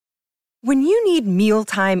When you need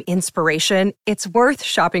mealtime inspiration, it's worth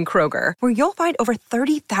shopping Kroger, where you'll find over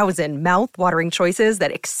 30,000 mouth-watering choices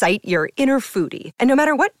that excite your inner foodie. And no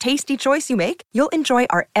matter what tasty choice you make, you'll enjoy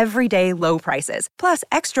our everyday low prices, plus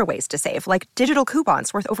extra ways to save, like digital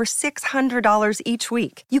coupons worth over $600 each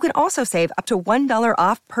week. You can also save up to $1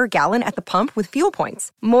 off per gallon at the pump with fuel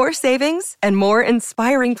points. More savings and more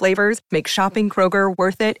inspiring flavors make shopping Kroger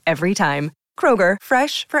worth it every time. Kroger,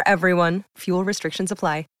 fresh for everyone. Fuel restrictions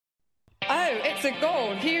apply. Oh, it's a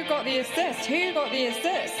goal. Who got the assist? Who got the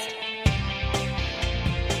assist?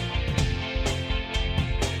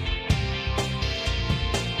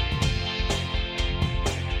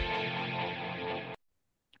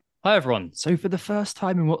 Hi, everyone. So for the first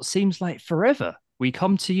time in what seems like forever, we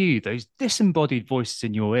come to you, those disembodied voices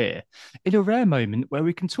in your ear, in a rare moment where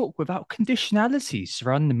we can talk without conditionalities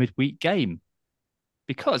surrounding the midweek game.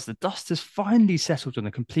 Because the dust has finally settled on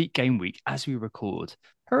a complete game week as we record.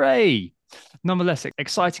 Hooray! Nonetheless,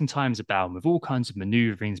 exciting times abound with all kinds of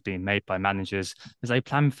maneuverings being made by managers as they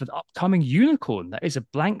plan for the upcoming unicorn that is a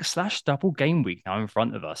blank/double game week now in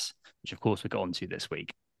front of us, which of course we'll get onto this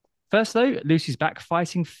week. First though, Lucy's back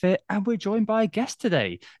fighting fit and we're joined by a guest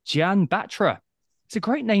today, Jian Batra. It's a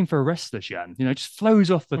great name for a wrestler, Jian. You know, just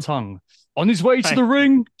flows off the tongue. On his way to the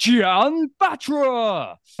ring, Jian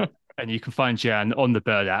Batra! And you can find Jian on the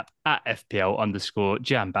Bird app at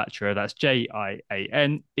FPL_Jian Batra. That's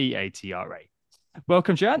JIANBATRA.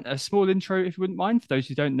 Welcome, Jian. A small intro, if you wouldn't mind, for those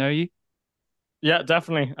who don't know you. Yeah,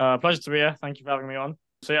 definitely. Pleasure to be here. Thank you for having me on.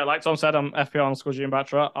 So yeah, like Tom said, I'm FPL_Jian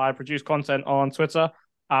Batra. I produce content on Twitter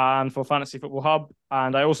and for Fantasy Football Hub.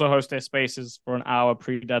 And I also host their spaces for an hour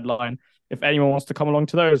pre-deadline. If anyone wants to come along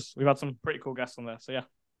to those, we've had some pretty cool guests on there. So yeah.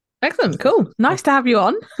 Excellent, cool. Nice to have you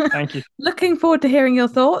on. Thank you. Looking forward to hearing your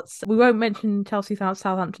thoughts. We won't mention Chelsea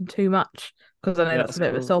Southampton too much because I know that's a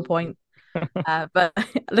bit of a sore point. But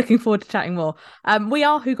looking forward to chatting more. We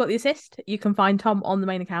are Who Got the Assist. You can find Tom on the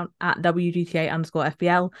main account at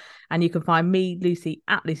WGTA_FPL, and you can find me, Lucy,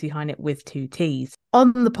 at Lucy Hynett with 2 T's.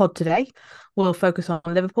 On the pod today, we'll focus on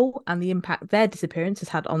Liverpool and the impact their disappearance has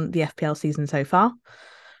had on the FPL season so far.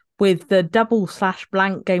 With the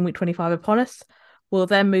double/blank game week 25 upon us, we'll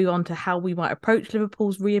then move on to how we might approach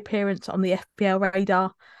Liverpool's reappearance on the FPL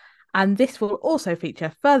radar. And this will also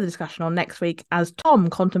feature further discussion on next week as Tom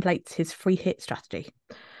contemplates his free hit strategy.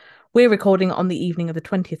 We're recording on the evening of the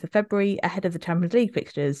 20th of February ahead of the Champions League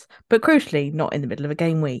fixtures, but crucially not in the middle of a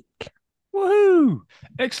game week. Woohoo!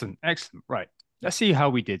 Excellent. Right. Let's see how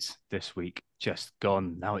we did this week. Just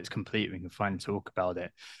gone. Now it's complete. We can finally talk about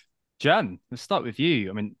it. Jan, let's start with you.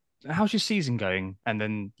 I mean, how's your season going? And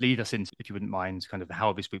then lead us into, if you wouldn't mind, kind of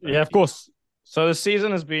how this week went. Yeah, of course. So the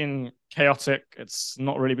season has been chaotic. It's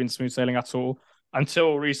not really been smooth sailing at all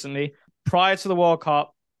until recently. Prior to the World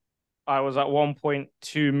Cup, I was at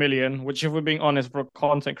 1.2 million, which, if we're being honest, for a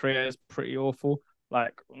content creator is pretty awful.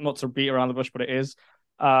 Like, not to beat around the bush, but it is.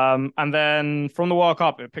 And then from the World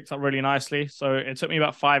Cup, it picked up really nicely. So it took me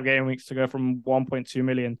about 5 game weeks to go from 1.2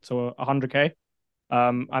 million to 100k.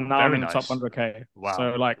 And now I'm in the top 100k. Wow.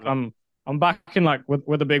 So like I'm back in like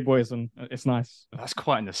with the big boys, and it's nice. That's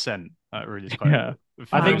quite an ascent. That really is quite. Yeah.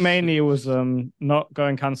 I think mainly it was not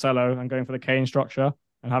going Cancelo and going for the Kane structure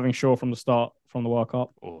and having Shaw from the start from the World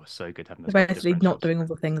Cup. Oh, so good having this. Basically not doing all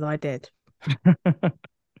the things I did.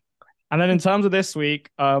 And then in terms of this week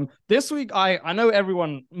I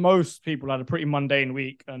know most people had a pretty mundane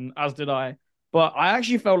week, and as did I, but I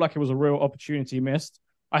actually felt like it was a real opportunity missed.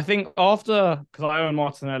 I think after, because I own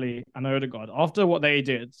Martinelli and Odegaard, after what they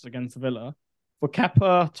did against Villa, for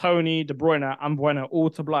Kepa, Tony, De Bruyne, and Bueno all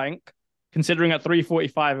to blank, considering at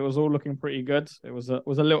 345 it was all looking pretty good. It was a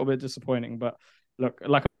little bit disappointing, but look,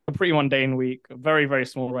 like a pretty mundane week, a very, very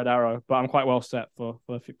small red arrow, but I'm quite well set for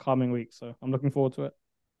the coming week, so I'm looking forward to it.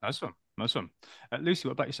 Nice one. Lucy,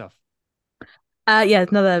 what about yourself? Yeah,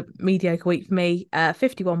 another mediocre week for me.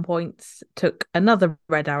 51 points, took another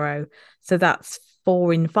red arrow, so that's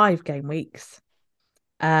 4 in 5 game weeks.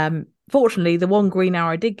 Fortunately, the one green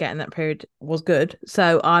arrow I did get in that period was good,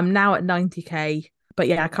 so I'm now at 90k. But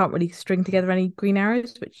yeah, I can't really string together any green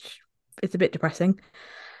arrows, which is a bit depressing.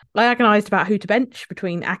 I agonised about who to bench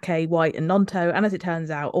between Ake, White, and Nonto, and as it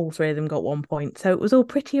turns out, all 3 of them got 1 point, so it was all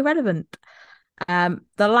pretty irrelevant. The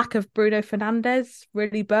lack of Bruno Fernandes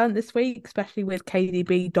really burnt this week, especially with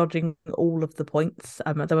KDB dodging all of the points.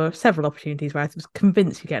 There were several opportunities where I was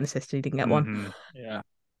convinced he'd get an assist and he didn't get one. Yeah.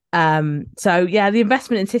 So yeah, the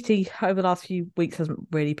investment in City over the last few weeks hasn't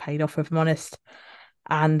really paid off, if I'm honest.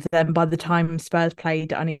 And then by the time Spurs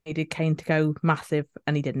played, I needed Kane to go massive,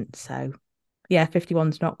 and he didn't. So yeah,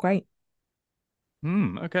 51's not great.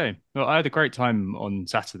 Okay. Well, I had a great time on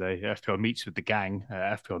Saturday. FPL meets with the gang.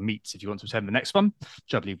 FPL meets if you want to attend the next one,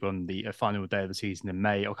 which I believe on the final day of the season in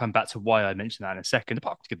May. I'll come back to why I mentioned that in a second,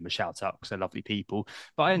 apart from to give them a shout out because they're lovely people.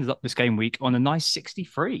 But I ended up this game week on a nice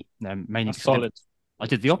 63, mainly That's because solid. I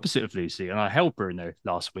did the opposite of Lucy and I held Bruno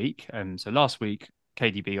last week. So last week,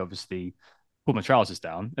 KDB obviously pulled my trousers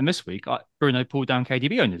down. And this week, Bruno pulled down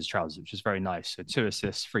KDB on his trousers, which was very nice. So 2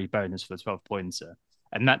 assists, 3 bonus for the 12 pointer.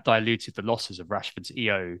 And that diluted the losses of Rashford's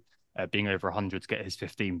EO being over 100 to get his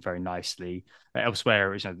 15 very nicely.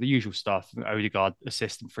 Elsewhere, it was the usual stuff. Odegaard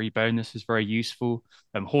assist and 3 bonus is very useful.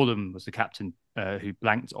 Haaland was the captain who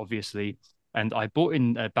blanked, obviously. And I bought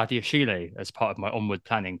in Badiashile as part of my onward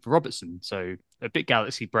planning for Robertson. So a bit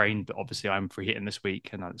galaxy brain, but obviously I'm free hitting this week.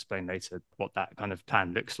 And I'll explain later what that kind of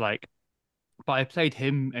plan looks like. But I played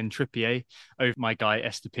him and Trippier over my guy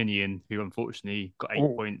Estepinian, who unfortunately got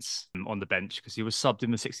 8 points on the bench because he was subbed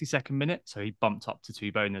in the 62nd minute. So he bumped up to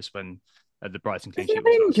 2 bonus when the Brighton clean Did he sheet have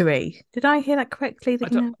an was lost. injury? Did I hear that correctly? I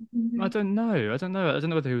don't, I don't know. I don't know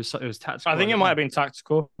whether it was tactical. I think it might have been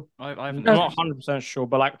tactical. I I'm haven't. not 100% sure,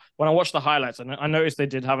 but like when I watched the highlights, I noticed they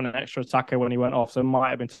did have an extra attacker when he went off, so it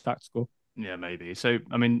might have been tactical. Yeah, maybe. So,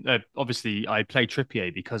 I mean, obviously, I played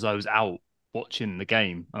Trippier because I was out watching the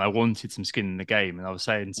game and I wanted some skin in the game. And I was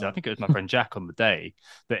saying to, I think it was my friend Jack on the day,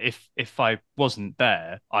 that if I wasn't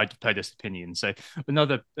there, I'd play this opinion. So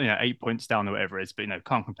another 8 points down or whatever it is, but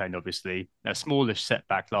can't complain. Obviously, a smallish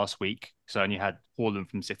setback last week because I only had Haaland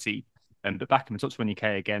from City. But back in the top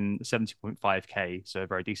 20k again, 70.5k, so a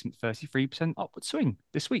very decent 33% upward swing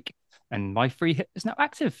this week. And my free hit is now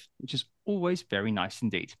active, which is always very nice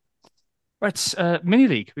indeed. Right, mini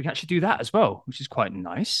league. We can actually do that as well, which is quite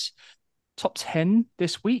nice. Top 10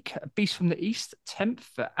 this week. Beast from the East, 10th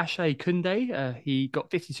for Ashay Kunde. He got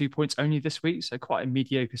 52 points only this week, so quite a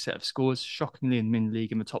mediocre set of scores. Shockingly in mini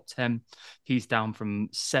league in the top 10. He's down from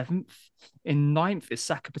 7th. In 9th is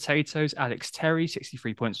Saka Potatoes, Alex Terry,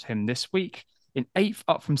 63 points for him this week. In 8th,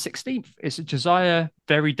 up from 16th, is Josiah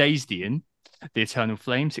Very Daisdian, the Eternal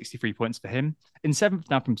Flame, 63 points for him. In 7th,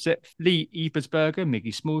 down from 6th, Lee Ebersberger,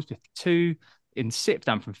 Miggy Smalls, 52. In 6th,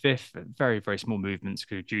 down from 5th, very, very small movements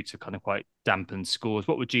due to kind of quite dampened scores.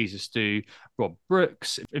 What would Jesus do? Rob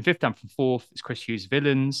Brooks. In 5th, down from 4th, it's Chris Hughes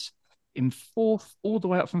Villains. In 4th, all the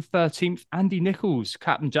way up from 13th, Andy Nichols,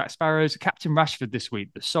 Captain Jack Sparrows, Captain Rashford this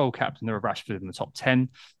week, the sole captain of Rashford in the top 10.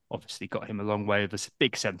 Obviously got him a long way with a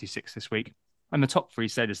big 76 this week. And the top three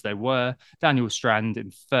stayed as they were. Daniel Strand in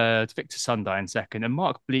 3rd, Victor Sunday in 2nd, and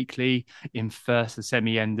Mark Bleakley in 1st, the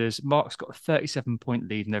semi-enders. Mark's got a 37-point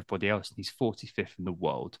lead in everybody else, and he's 45th in the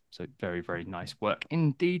world. So very, very nice work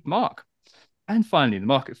indeed, Mark. And finally, the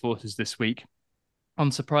market forces this week.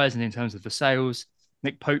 Unsurprising in terms of the sales,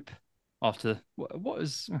 Nick Pope, after what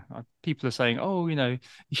is people are saying,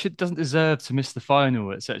 he doesn't deserve to miss the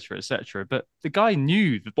final, etc., etc. But the guy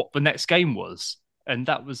knew what the next game was. And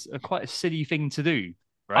that was quite a silly thing to do,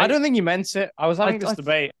 right? I don't think he meant it. I was having this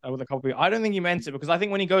debate with a couple of people. I don't think he meant it because I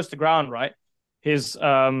think when he goes to ground, right, his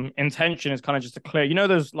intention is kind of just to clear. You know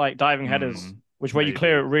those like diving headers, where you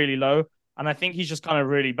clear it really low. And I think he's just kind of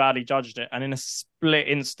really badly judged it. And in a split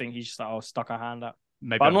instinct, he's just like, stuck a hand up.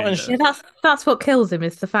 Maybe I'm not sure. That's what kills him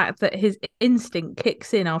is the fact that his instinct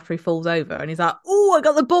kicks in after he falls over and he's like, oh, I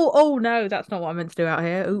got the ball. Oh no, that's not what I meant to do out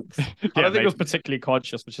here. Oops. I don't think he was particularly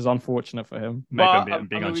conscious, which is unfortunate for him. Maybe I'm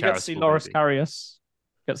being we get to see Loris Karius.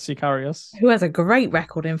 Get to see Karius. Who has a great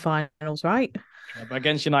record in finals, right? Yeah, but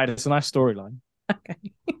against United, it's a nice storyline. Okay.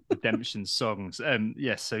 Redemption songs.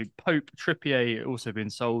 Yes, so Pope, Trippier also been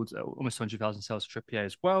sold, almost 200,000 sales for Trippier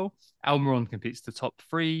as well. Almiron completes the top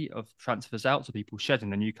 3 of transfers out, so people shedding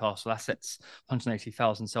the Newcastle assets,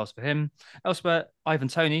 180,000 sales for him. Elsewhere, Ivan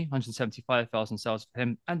Toney, 175,000 sales for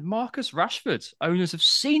him. And Marcus Rashford, owners have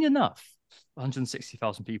seen enough.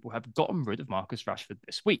 160,000 people have gotten rid of Marcus Rashford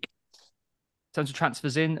this week. In terms of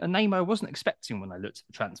transfers in, a name I wasn't expecting when I looked at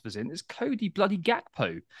the transfers in is Cody Bloody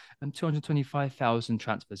Gakpo, and 225,000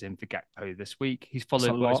 transfers in for Gakpo this week. He's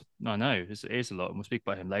followed by I know it is a lot, and we'll speak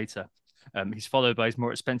about him later. He's followed by his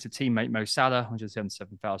more expensive teammate Mo Salah,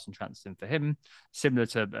 177,000 transfers in for him, similar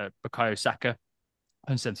to Bukayo Saka,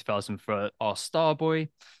 170,000 for our star boy.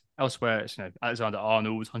 Elsewhere, it's Alexander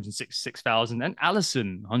Arnold, 166,000, and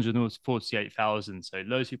Alisson, 148,000. So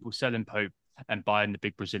loads of people selling Pope and buying the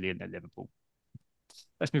big Brazilian at Liverpool.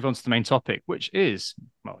 Let's move on to the main topic, which is,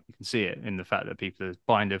 well, you can see it in the fact that people are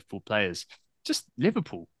buying Liverpool players. Just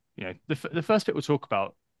Liverpool. The first bit we'll talk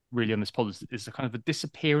about really on this pod is the kind of the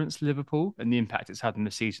disappearance of Liverpool and the impact it's had in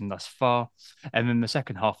the season thus far. And then the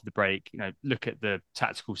second half of the break, look at the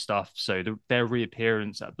tactical stuff. So their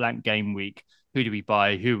reappearance at blank game week who do we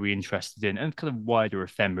buy, who are we interested in, and kind of wider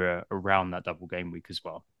ephemera around that double game week as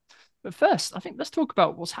well. But first, I think let's talk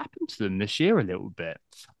about what's happened to them this year a little bit.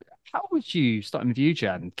 How would you, starting with you,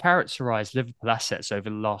 Jian, characterize Liverpool assets over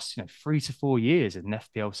the last 3 to 4 years in an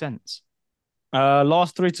FPL sense?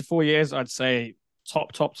 Last 3 to 4 years, I'd say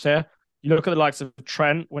top tier. You look at the likes of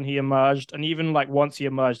Trent when he emerged, and even like once he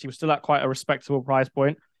emerged, he was still at quite a respectable price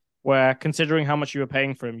point. Where considering how much you were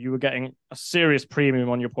paying for him, you were getting a serious premium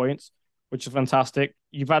on your points, which is fantastic.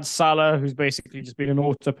 You've had Salah, who's basically just been an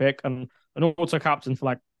auto pick and an auto captain for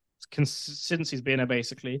like since he's been there,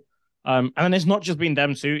 basically. And then it's not just been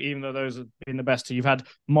them two, even though those have been the best two. You've had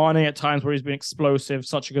Mane at times where he's been explosive,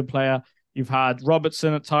 such a good player. You've had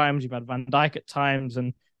Robertson at times, you've had Van Dijk at times,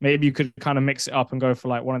 and maybe you could kind of mix it up and go for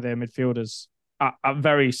like one of their midfielders at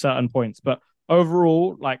very certain points. But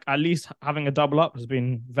overall, like at least having a double up has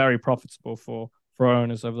been very profitable for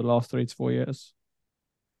owners over the last 3 to 4 years.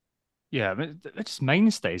 Yeah, I mean, they're just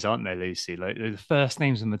mainstays, aren't they, Lucy? Like the first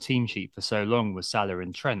names on the team sheet for so long was Salah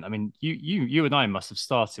and Trent. I mean, you and I must have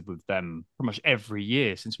started with them pretty much every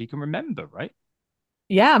year since we can remember, right?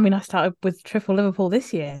 Yeah, I mean, I started with triple Liverpool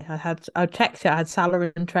this year. I checked it. I had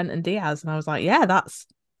Salah and Trent and Diaz, and I was like, yeah, that's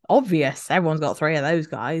obvious. Everyone's got three of those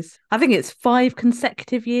guys. I think it's 5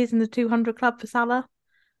 consecutive years in the 200 club for Salah.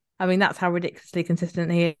 I mean, that's how ridiculously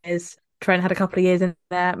consistent he is. Trent had a couple of years in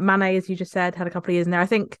there. Mane, as you just said, had a couple of years in there. I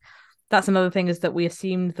think that's another thing, is that we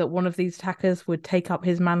assumed that one of these attackers would take up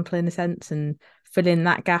his mantle in a sense and fill in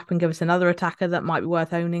that gap and give us another attacker that might be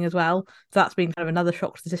worth owning as well. So that's been kind of another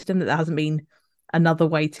shock to the system, that there hasn't been another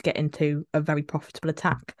way to get into a very profitable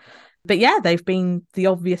attack. But yeah, they've been the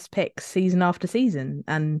obvious picks season after season.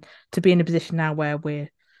 And to be in a position now where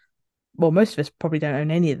most of us probably don't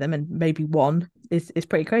own any of them, and maybe one is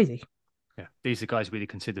pretty crazy. Yeah, these are guys we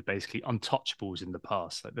considered basically untouchables in the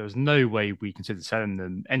past. Like there was no way we considered selling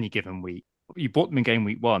them any given week. You bought them in game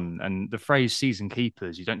week 1, and the phrase season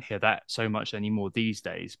keepers, you don't hear that so much anymore these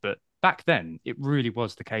days. But back then, it really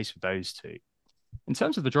was the case with those two. In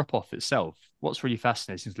terms of the drop-off itself, what's really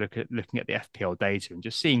fascinating is looking at the FPL data and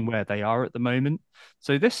just seeing where they are at the moment.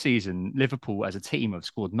 So this season, Liverpool as a team have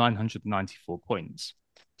scored 994 points.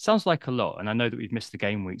 Sounds like a lot, and I know that we've missed the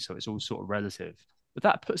game week, so it's all sort of relative. But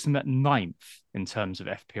that puts them at 9th in terms of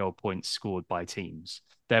FPL points scored by teams.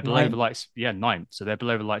 They're below the likes, 9th. So they're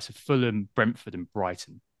below the likes of Fulham, Brentford, and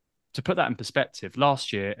Brighton. To put that in perspective,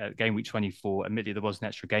 last year at game week 24, admittedly there was an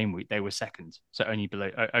extra game week, they were second. So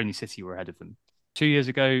only City were ahead of them. 2 years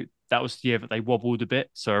ago, that was the year that they wobbled a bit.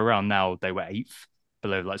 So around now, they were 8th,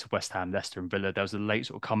 below the likes of West Ham, Leicester, and Villa. There was a late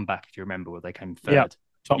sort of comeback, if you remember, where they came third. Yeah,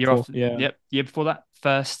 top year 4. after, yeah. Yep. Year before that,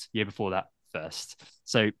 first. Year before that, first.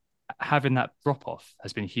 So having that drop off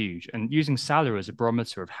has been huge. And using Salah as a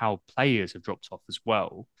barometer of how players have dropped off as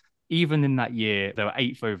well. Even in that year, they were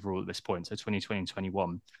 8th overall at this point, so 2020 and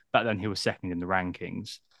 21. Back then, he was second in the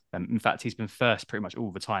rankings. In fact, he's been first pretty much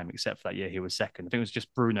all the time, except for that year he was second. I think it was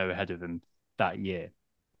just Bruno ahead of him that year.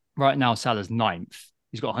 Right now, Salah's 9th.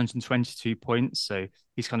 He's got 122 points, so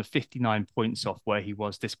he's kind of 59 points off where he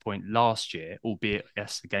was this point last year, albeit,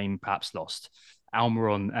 yes, the game perhaps lost.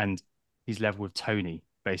 Almiron, and he's level with Tony,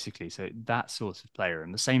 basically. So that sort of player.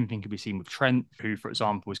 And the same thing can be seen with Trent, who, for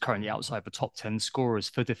example, is currently outside the top 10 scorers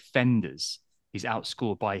for defenders. He's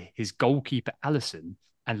outscored by his goalkeeper, Alisson,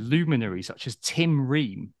 and luminaries such as Tim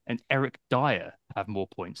Ream and Eric Dyer have more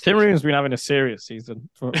points. Tim Ream's been having a serious season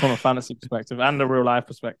from a fantasy perspective and a real life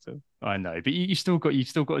perspective. I know, but you still got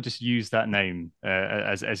to just use that name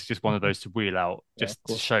as just one of those to wheel out, just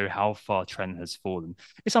to show how far Trent has fallen.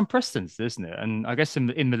 It's unprecedented, isn't it? And I guess in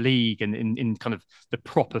the league and in kind of the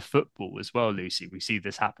proper football as well, Lucy, we see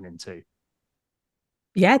this happening too.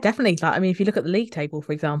 Yeah, definitely. Like, I mean, if you look at the league table,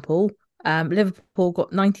 for example, Liverpool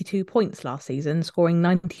got 92 points last season, scoring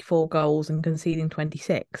 94 goals and conceding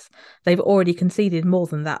 26. They've already conceded more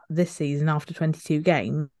than that this season after 22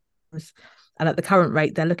 games. And at the current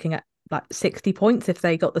rate, they're looking at like 60 points if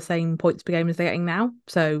they got the same points per game as they're getting now.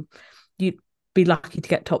 So you'd be lucky to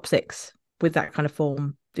get top 6 with that kind of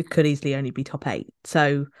form. It could easily only be top 8.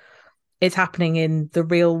 So it's happening in the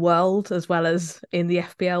real world as well as in the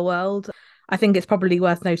FPL world. I think it's probably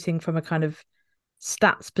worth noting from a kind of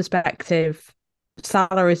stats perspective,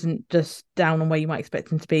 Salah isn't just down on where you might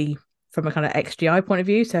expect him to be from a kind of XGI point of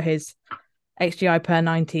view. So his XGI per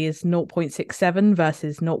 90 is 0.67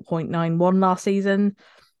 versus 0.91 last season.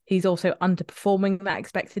 He's also underperforming that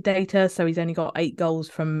expected data. So he's only got 8 goals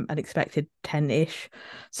from an expected 10-ish.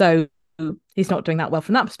 So he's not doing that well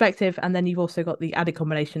from that perspective. And then you've also got the added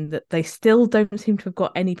combination that they still don't seem to have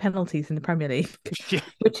got any penalties in the Premier League,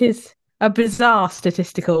 which is a bizarre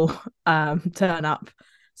statistical turn up.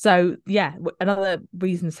 So yeah, another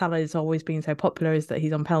reason Salah has always been so popular is that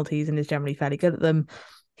he's on penalties and is generally fairly good at them.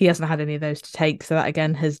 He hasn't had any of those to take, so that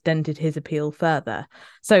again has dented his appeal further.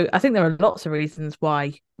 So I think there are lots of reasons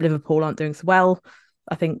why Liverpool aren't doing so well.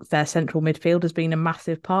 I think their central midfield has been a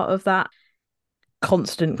massive part of that.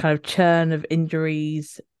 Constant kind of churn of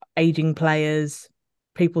injuries, aging players,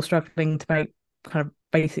 people struggling to make kind of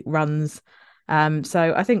basic runs.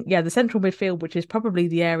 So I think, the central midfield, which is probably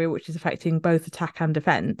the area which is affecting both attack and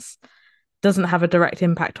defence, doesn't have a direct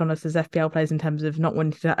impact on us as FPL players in terms of not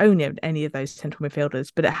wanting to own any of those central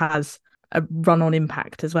midfielders, but it has a run-on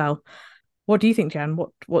impact as well. What do you think, Jian?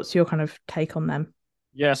 What's your kind of take on them?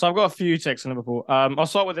 Yeah, so I've got a few takes on Liverpool. I'll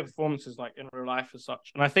start with the performances like in real life as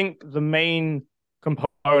such. And I think the main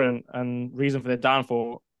component and reason for their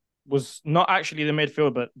downfall was not actually the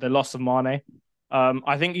midfield, but the loss of Mane.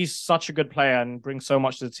 I think he's such a good player and brings so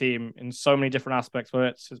much to the team in so many different aspects, whether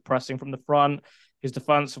it's his pressing from the front, his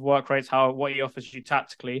defensive work rates, what he offers you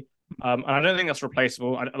tactically. And I don't think that's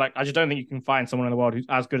replaceable. I just don't think you can find someone in the world who's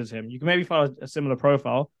as good as him. You can maybe find a similar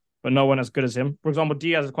profile, but no one as good as him. For example,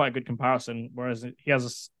 Diaz is quite a good comparison, whereas he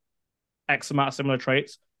has X amount of similar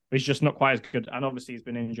traits, but he's just not quite as good. And obviously he's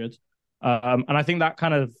been injured. And I think that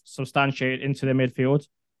kind of substantiated into their midfield.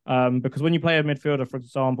 Because when you play a midfielder, for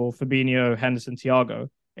example, Fabinho, Henderson, Thiago,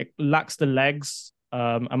 it lacks the legs.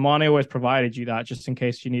 And Mane always provided you that just in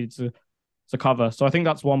case you needed to cover. So I think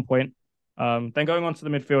that's one point. Then going on to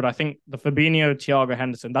the midfield, I think the Fabinho, Thiago,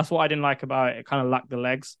 Henderson, that's what I didn't like about it. It kind of lacked the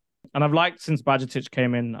legs. And I've liked since Bajcetic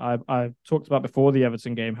came in, I've talked about before the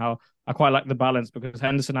Everton game, how I quite like the balance because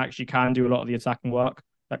Henderson actually can do a lot of the attacking work.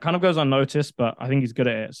 That kind of goes unnoticed, but I think he's good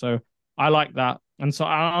at it. So I like that. And so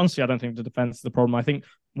honestly, I don't think the defense is the problem. I think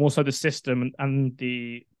more so the system and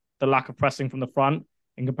the lack of pressing from the front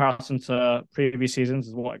in comparison to previous seasons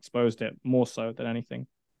is what exposed it more so than anything.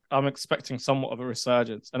 I'm expecting somewhat of a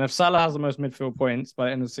resurgence. And if Salah has the most midfield points by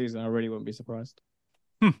the end of the season, I really wouldn't be surprised.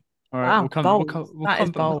 All right, Wow, we'll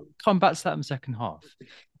come back to that in the second half.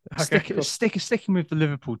 Okay, Sticking with the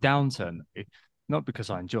Liverpool downturn, not because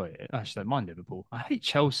I enjoy it. I actually don't mind Liverpool. I hate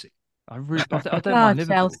Chelsea. I don't mind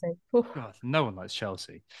Liverpool. Chelsea. God, no one likes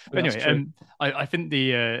Chelsea. But That's anyway, true. I think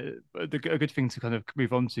a good thing to kind of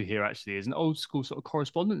move on to here actually is an old school sort of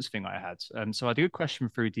correspondence thing I had. So I had a good question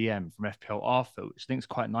through DM from FPL Arthur, which links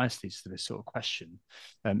quite nicely to this sort of question.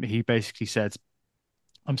 He basically said,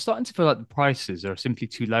 I'm starting to feel like the prices are simply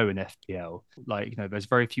too low in FPL. There's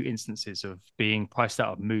very few instances of being priced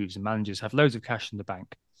out of moves, and managers have loads of cash in the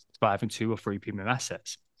bank despite having 2 or 3 premium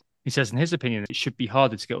assets. He says, in his opinion, it should be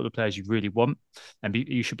harder to get all the players you really want, and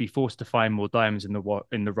you should be forced to find more diamonds in the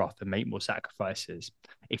rough and make more sacrifices.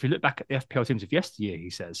 If you look back at the FPL teams of yesteryear,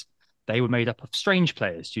 he says, they were made up of strange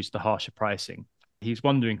players due to the harsher pricing. He's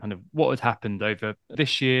wondering kind of what had happened over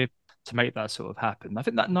this year to make that sort of happen. I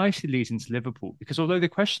think that nicely leads into Liverpool, because although the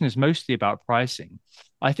question is mostly about pricing,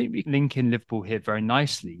 I think we can link in Liverpool here very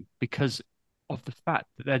nicely because of the fact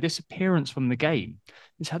that their disappearance from the game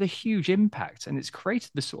has had a huge impact, and it's created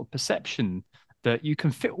this sort of perception that you can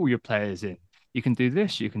fit all your players in. You can do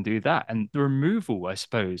this, you can do that. And the removal, I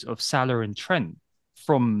suppose, of Salah and Trent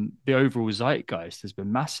from the overall zeitgeist has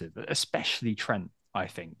been massive, especially Trent, I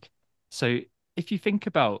think. So if you think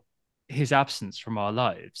about his absence from our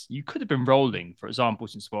lives, you could have been rolling, for example,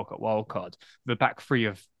 since World Cup wildcard, with a back three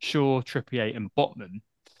of Shaw, Trippier, and Botman.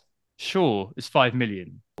 Shaw is 5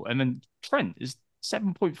 million, and then Trent is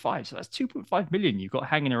 7.5. So that's 2.5 million you've got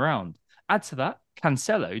hanging around. Add to that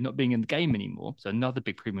Cancelo not being in the game anymore, so another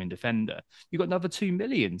big premium defender. You've got another 2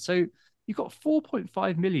 million. So you've got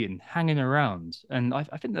 4.5 million hanging around. And I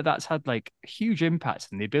think that's had like a huge impact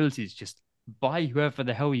on the ability to just buy whoever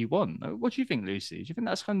the hell you want. What do you think, Lucy? Do you think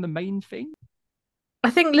that's kind of the main thing? I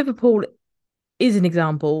think Liverpool is an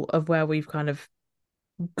example of where we've kind of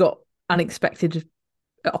got unexpected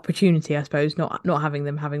opportunity, I suppose, not having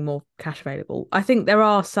them having more cash available. I think there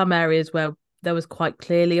are some areas where there was quite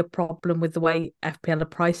clearly a problem with the way FPL are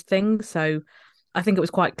priced things. So I think it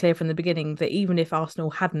was quite clear from the beginning that even if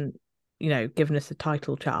Arsenal hadn't, given us a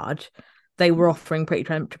title charge, they were offering pretty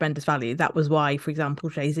tremendous value. That was why, for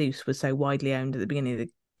example, Jesus was so widely owned at the beginning of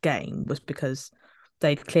the game, was because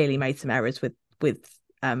they'd clearly made some errors with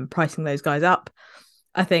pricing those guys up.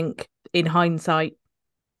 I think in hindsight,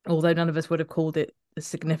 although none of us would have called it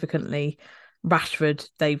significantly, Rashford,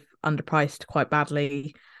 they've underpriced quite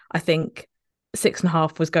badly. I think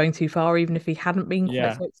 6.5 was going too far, even if he hadn't been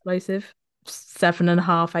quite so explosive.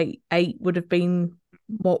 7.5, 8 would have been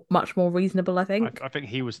much more reasonable, I think. I think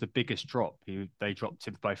he was the biggest drop. They dropped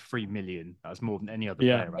him by 3 million. That's more than any other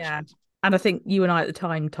player, Rashford. Yeah. And I think you and I at the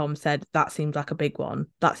time, Tom, said that seems like a big one.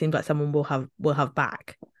 That seems like someone will have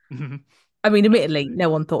back. I mean, admittedly, no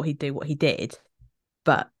one thought he'd do what he did,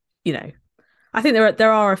 but I think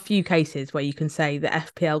there are a few cases where you can say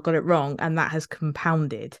that FPL got it wrong, and that has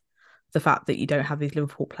compounded the fact that you don't have these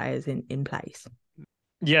Liverpool players in place.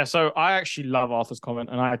 Yeah, so I actually love Arthur's comment,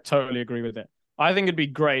 and I totally agree with it. I think it'd be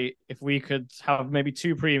great if we could have maybe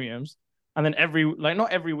 2 premiums, and then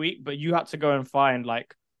not every week, but you had to go and find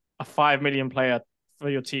like a 5 million player for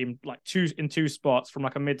your team, like 2 spots from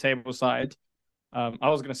like a mid-table side. I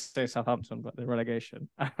was going to say Southampton, but the relegation.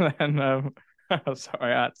 And then,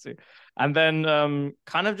 sorry, I had to. And then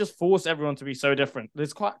kind of just force everyone to be so different.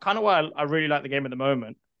 That's quite kind of why I really like the game at the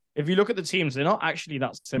moment. If you look at the teams, they're not actually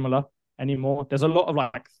that similar anymore. There's a lot of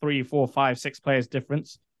like 3, 4, 5, 6 players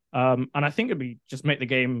difference. And I think it'd make the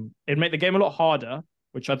game a lot harder,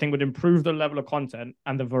 which I think would improve the level of content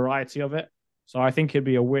and the variety of it. So I think it'd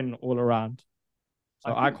be a win all around.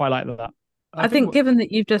 So I quite like that. I think given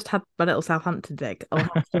that you've just had my little Southampton dig, I'll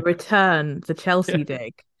have to return the Chelsea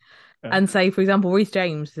dig and say, for example, Reece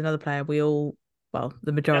James is another player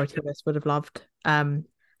the majority of us would have loved.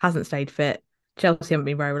 Hasn't stayed fit. Chelsea haven't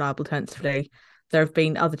been very reliable defensively. There have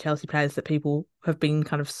been other Chelsea players that people have been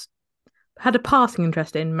kind of had a passing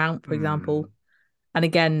interest in, Mount, for example. And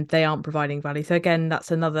again, they aren't providing value. So again,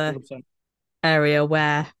 that's another 100%. Area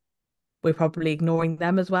where we're probably ignoring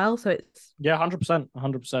them as well. So it's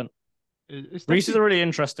 100%. Reece is a really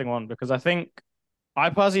interesting one because I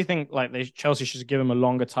personally think like Chelsea should give him a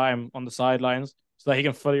longer time on the sidelines so that he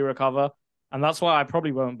can fully recover. And that's why I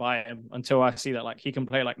probably won't buy him until I see that like he can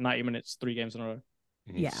play like 90 minutes, 3 games in a row.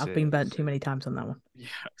 Yeah, I've been burnt too many times on that one. Yeah,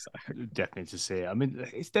 exactly. Definitely to see it. I mean,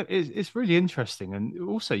 it's really interesting. And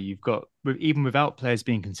also you've got, even without players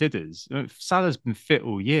being considered, Salah's been fit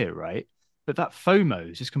all year, right? But that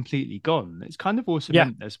FOMO is just completely gone. It's kind of also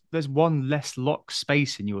meant there's one less lock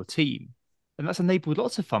space in your team. And that's enabled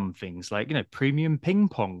lots of fun things like, premium ping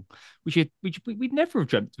pong, which we'd never have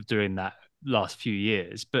dreamt of doing that last few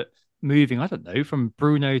years. But moving, I don't know, from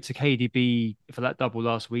Bruno to KDB for that double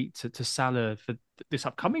last week to Salah for this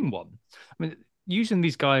upcoming one. I mean, using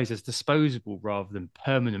these guys as disposable rather than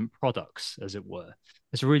permanent products, as it were,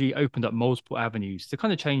 has really opened up multiple avenues to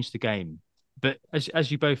kind of change the game. But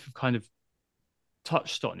as you both have kind of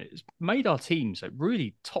touched on, it's made our teams like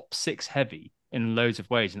really top 6 heavy in loads of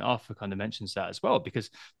ways. And Arthur kind of mentions that as well, because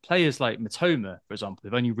players like Matoma, for example,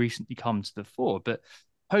 have only recently come to the fore. But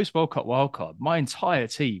post World Cup wildcard, my entire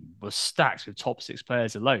team was stacked with top 6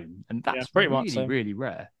 players alone. And that's really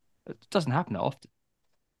rare. It doesn't happen that often.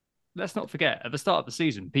 Let's not forget, at the start of the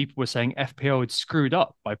season, people were saying FPL had screwed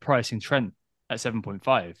up by pricing Trent at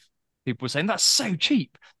 7.5. People were saying, that's so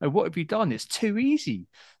cheap. Like, what have you done? It's too easy,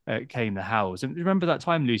 came the howls. And remember that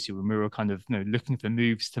time, Lucy, when we were kind of looking for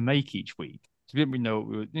moves to make each week? So we didn't really know what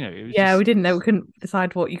we were, it was we didn't know. We couldn't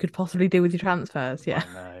decide what you could possibly do with your transfers. Yeah.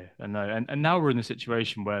 I know. And now we're in a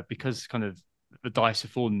situation where, because kind of the dice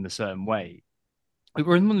have fallen in a certain way,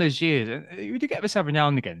 we're in one of those years, and we do get this every now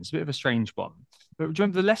and again. It's a bit of a strange one. But do you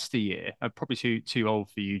remember the Leicester year? I'm probably too old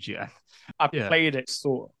for you, Jian. I played it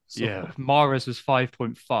sort of. Yeah, Mahrez was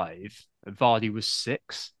 5.5, Vardy was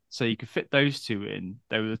 6. So you could fit those two in.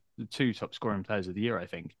 They were the 2 top scoring players of the year, I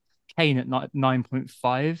think. Kane at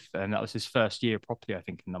 9.5, and that was his first year properly, I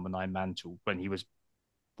think, in number 9 mantle when he was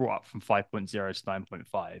brought up from 5.0 to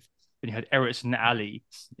 9.5. Then you had Ericsson and Ali,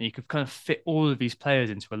 and you could kind of fit all of these players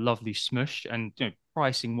into a lovely smush, and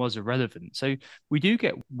pricing was irrelevant. So we do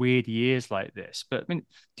get weird years like this. But I mean,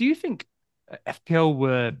 do you think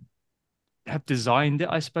FPL have designed it,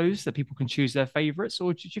 I suppose, that people can choose their favourites,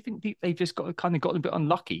 or do you think they've just gotten a bit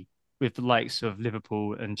unlucky with the likes of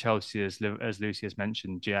Liverpool and Chelsea, as Lucy has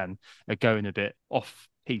mentioned, Jian, are going a bit off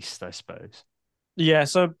piste, I suppose? Yeah,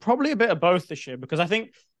 so probably a bit of both this year, because I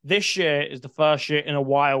think this year is the first year in a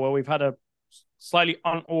while where we've had a slightly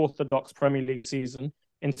unorthodox Premier League season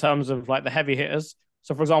in terms of like the heavy hitters.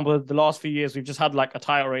 So, for example, the last few years, we've just had like a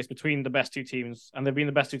title race between the best 2 teams, and they've been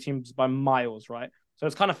the best 2 teams by miles, right? So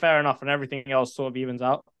it's kind of fair enough, and everything else sort of evens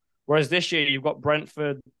out. Whereas this year, you've got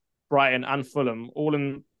Brentford, Brighton, and Fulham all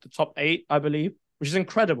in the top 8, I believe, which is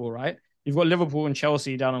incredible, right? You've got Liverpool and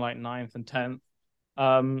Chelsea down in like 9th and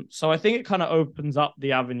 10th. So I think it kind of opens up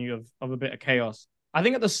the avenue of a bit of chaos. I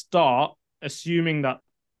think at the start, assuming that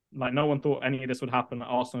like no one thought any of this would happen, that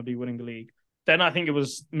Arsenal would be winning the league, then I think it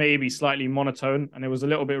was maybe slightly monotone and it was a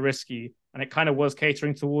little bit risky, and it kind of was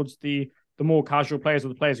catering towards the more casual players, or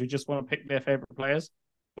the players who just want to pick their favorite players.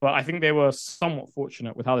 But I think they were somewhat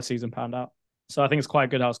fortunate with how the season panned out. So I think it's quite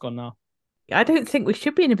good how it's gone now. I don't think we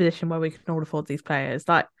should be in a position where we can all afford these players.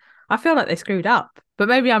 Like, I feel like they screwed up, but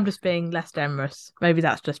maybe I'm just being less generous. Maybe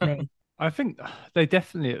that's just me. I think they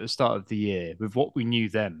definitely at the start of the year, with what we knew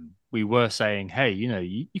then, we were saying, hey,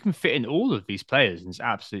 you can fit in all of these players and it's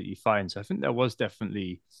absolutely fine. So I think there was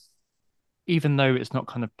definitely, even though it's not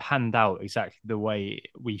kind of panned out exactly the way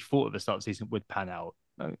we thought at the start of the season would pan out.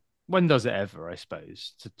 When does it ever, I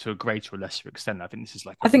suppose, to a greater or lesser extent? I think this is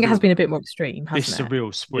like I think it has been a bit more extreme, this hasn't it?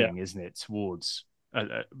 surreal swing, isn't it, towards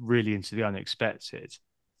really into the unexpected.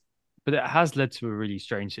 But it has led to a really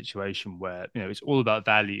strange situation where it's all about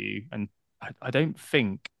value, and I don't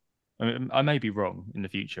think. I mean, I may be wrong in the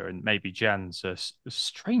future, and maybe Jan's a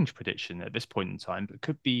strange prediction at this point in time, but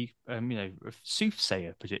could be, a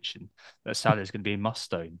soothsayer prediction that Salah is going to be a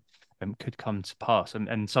must-own, could come to pass,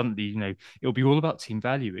 and suddenly, it'll be all about team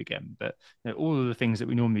value again. But all of the things that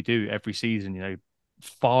we normally do every season,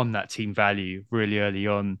 farm that team value really early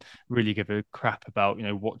on, really give a crap about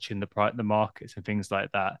watching the markets and things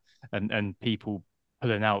like that, and people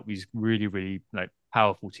pulling out these really really like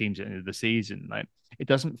powerful teams at the end of the season. Like it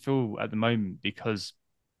doesn't feel at the moment, because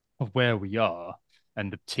of where we are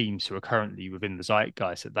and the teams who are currently within the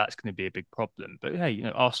zeitgeist, that's going to be a big problem. But hey,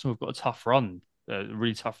 Arsenal have got a tough run, a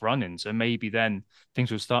really tough run in. So maybe then things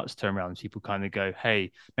will start to turn around and people kind of go,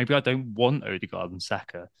 hey, maybe I don't want Odegaard and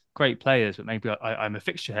Saka, great players, but maybe I'm a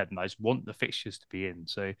fixture head and I just want the fixtures to be in.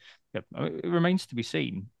 So yeah, it remains to be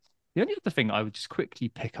seen. The only other thing I would just quickly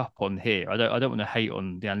pick up on here, I don't want to hate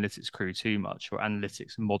on the analytics crew too much, or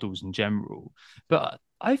analytics models in general, but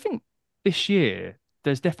I think this year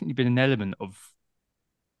there's definitely been an element of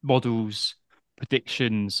models,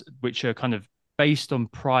 predictions, which are kind of based on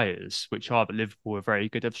priors, which are that Liverpool are very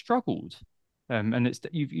good, have struggled. And it's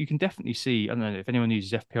you can definitely see, I don't know if anyone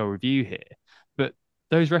uses FPL review here, but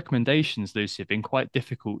those recommendations, Lucy, have been quite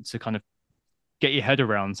difficult to kind of get your head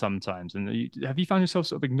around sometimes. And have you found yourself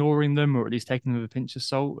sort of ignoring them, or at least taking them with a pinch of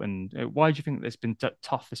salt? And why do you think it's been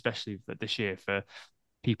tough, especially this year, for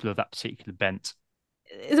people of that particular bent?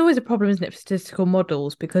 It's always a problem, isn't it, for statistical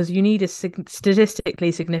models, because you need a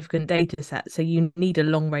statistically significant data set, so you need a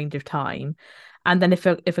long range of time. And then if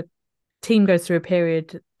a team goes through a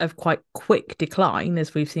period of quite quick decline,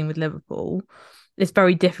 as we've seen with Liverpool, it's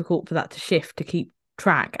very difficult for that to shift, to keep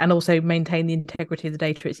track and also maintain the integrity of the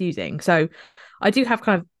data it's using. So I do have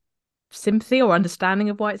kind of sympathy or understanding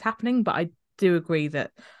of why it's happening, but I do agree that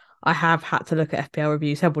I have had to look at FPL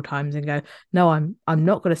review several times and go, no, I'm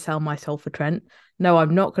not going to sell my soul for Trent. No,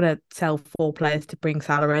 I'm not going to sell 4 players to bring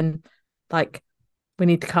Salah in. Like, we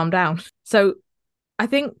need to calm down. So I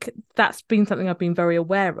think that's been something I've been very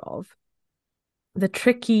aware of. The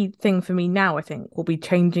tricky thing for me now, I think, will be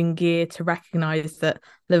changing gear to recognise that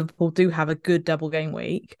Liverpool do have a good double game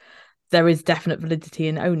week. There is definite validity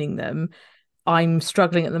in owning them. I'm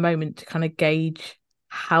struggling at the moment to kind of gauge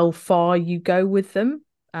how far you go with them.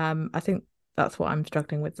 I think that's what I'm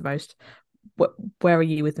struggling with the most. Where are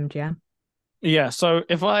you with them, Jian? Yeah, so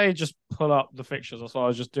if I just pull up the fixtures, that's what I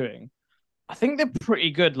was just doing. I think they're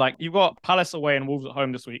pretty good. Like you've got Palace away and Wolves at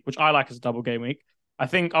home this week, which I like as a double game week. I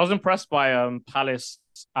think I was impressed by Palace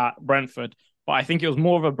at Brentford, but I think it was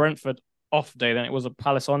more of a Brentford off day than it was a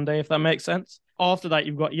Palace on day, if that makes sense. After that,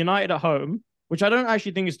 you've got United at home, which I don't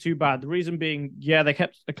actually think is too bad. The reason being, yeah, they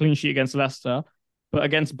kept a clean sheet against Leicester, but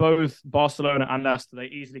against both Barcelona and Leicester, they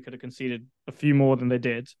easily could have conceded a few more than they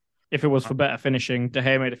did if it was for better finishing. De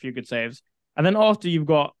Gea made a few good saves. And then after you've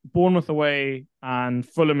got Bournemouth away and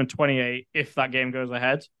Fulham in 28, if that game goes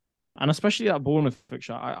ahead. And especially that Bournemouth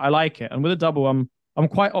fixture, I like it. And with a double, I'm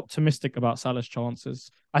quite optimistic about Salah's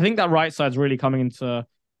chances. I think that right side's really coming into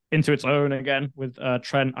its own again with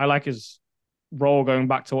Trent. I like his role going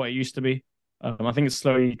back to what it used to be. I think it's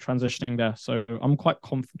slowly transitioning there. So I'm quite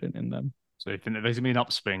confident in them. So I think that there's going to be an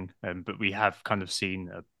upswing, but we have kind of seen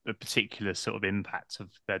a particular sort of impact of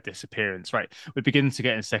their disappearance. Right, we're beginning to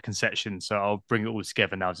get in second section, so I'll bring it all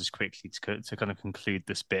together now just quickly to kind of conclude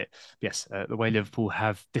this bit. Yes, the way Liverpool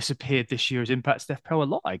have disappeared this year has impacted FPL a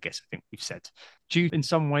lot, I guess. I think we've said, due in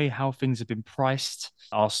some way how things have been priced.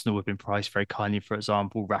 Arsenal have been priced very kindly, for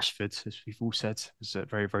example. Rashford, as we've all said, was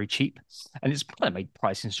very, very cheap. And it's kind of made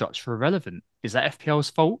pricing structure irrelevant. Is that FPL's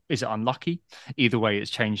fault? Is it unlucky? Either way,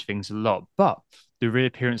 it's changed things a lot. But the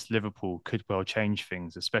reappearance of Liverpool could well change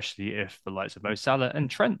things, especially if the likes of Mo Salah and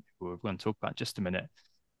Trent, who we're going to talk about in just a minute,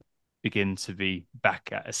 begin to be back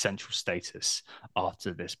at essential status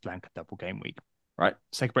after this blank double game week. Right,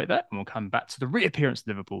 let's take a break there, and we'll come back to the reappearance of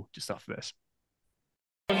Liverpool just after this.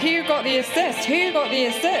 Who got the assist? Who got the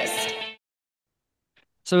assist?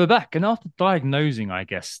 So we're back, and after diagnosing, I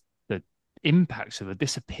guess, the impacts of a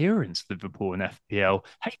disappearance, Liverpool and FPL.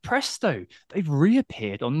 Hey, presto, they've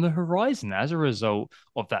reappeared on the horizon as a result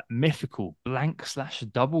of that mythical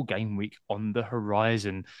blank/double game week on the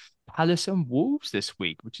horizon. Palace and Wolves this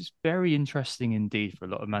week, which is very interesting indeed for a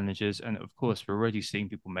lot of managers. And of course, we're already seeing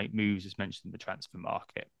people make moves, as mentioned in the transfer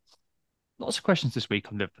market. Lots of questions this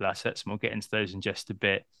week on Liverpool assets, and we'll get into those in just a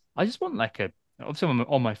bit. I just want obviously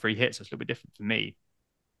on my free hits, it's a little bit different for me,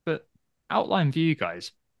 but outline view,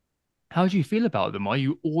 guys. How do you feel about them? Are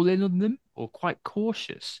you all in on them or quite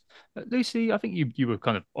cautious? Lucy, I think you were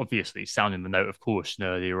kind of obviously sounding the note of caution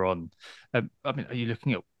earlier on. I mean, are you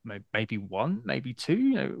looking at maybe one, maybe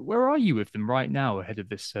two? Where are you with them right now ahead of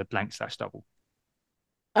this blank/double?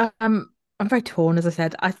 I'm very torn, as I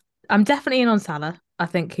said. I'm definitely in on Salah. I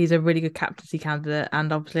think he's a really good captaincy candidate,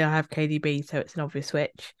 and obviously I have KDB, so it's an obvious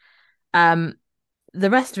switch. The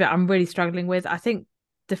rest of it I'm really struggling with. I think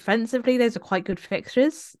defensively those are quite good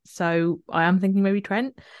fixtures, so I am thinking maybe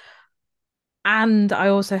Trent. And I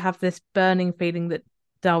also have this burning feeling that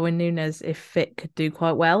Darwin Núñez, if fit, could do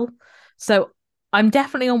quite well. So I'm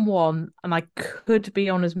definitely on one, and I could be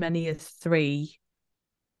on as many as three.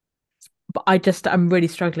 But I'm really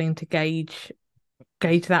struggling to gauge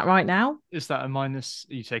that right now. Is that a minus?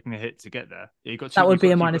 Are you taking a hit to get there? Yeah, you got two. That would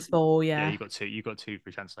be a -4. Yeah, Yeah, you got two. You got two for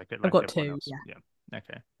chance like it. I've Like got everyone two. else. Yeah. Yeah.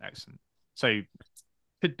 Okay. Excellent. So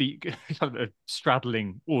could be kind of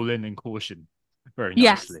straddling all in and caution very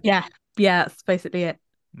Yes. nicely. Yeah. Yeah. That's basically it.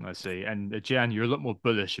 I see. And Jian, you're a lot more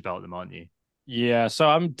bullish about them, aren't you? Yeah, so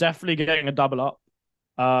I'm definitely getting a double up.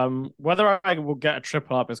 Whether I will get a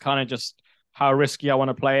triple up is kind of just how risky I want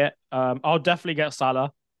to play it. I'll definitely get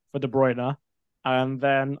Salah for De Bruyne, and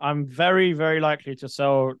then I'm very, very likely to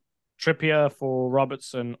sell Trippier for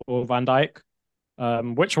Robertson or Van Dijk.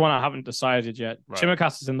 Which one I haven't decided yet. Right.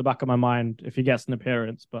 Chimikas is in the back of my mind if he gets an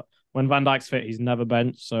appearance, but when Van Dijk's fit, he's never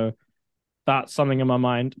benched, so that's something in my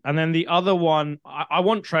mind. And then the other one, I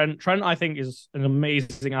want Trent. Trent, I think, is an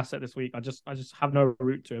amazing asset this week. I just have no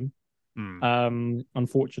route to him.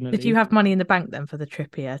 Unfortunately. Did you have money in the bank then for the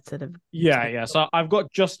Trippier to the? Yeah. So I've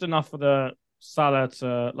got just enough for the Salah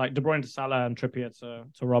to like De Bruyne to Salah and Trippier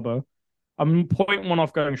to Robbo. I'm 0.1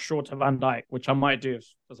 off going short to Van Dijk, which I might do if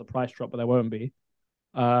there's a price drop, but there won't be.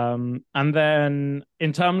 And then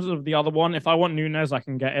in terms of the other one, if I want Núñez, I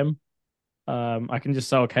can get him. I can just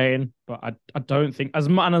sell Kane, but I don't think as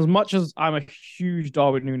much as I'm a huge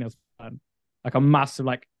Darwin Núñez fan, like a massive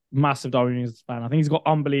Darwin Núñez fan. I think he's got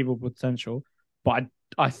unbelievable potential, but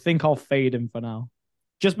I think I'll fade him for now,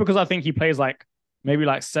 just because I think he plays like maybe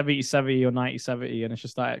like 70-70 or 90-70, and it's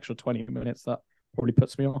just that extra 20 minutes that probably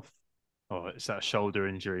puts me off. Oh, it's that shoulder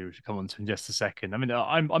injury, which we'll come on to in just a second. I mean,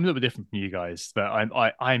 I'm a little bit different from you guys, but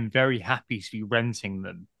I'm very happy to be renting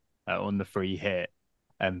them on the free hit.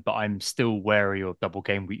 But I'm still wary of double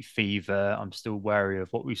game week fever. I'm still wary of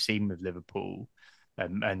what we've seen with Liverpool,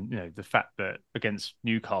 and the fact that against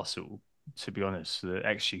Newcastle, to be honest, the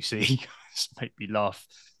XGC made me laugh,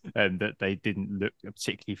 that they didn't look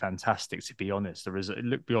particularly fantastic. To be honest, it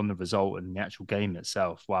looked beyond the result and the actual game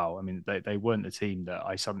itself. Wow, I mean, they weren't a team that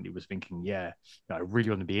I suddenly was thinking, yeah, I really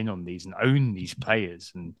want to be in on these and own these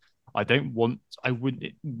players. And I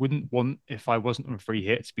wouldn't want, if I wasn't on a free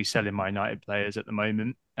hit, to be selling my United players at the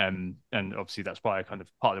moment. And obviously that's why I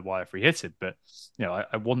partly why I free hitted. But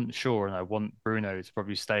I wasn't sure, and I want Bruno to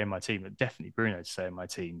probably stay in my team, but definitely Bruno to stay in my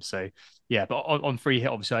team. So yeah, but on free hit,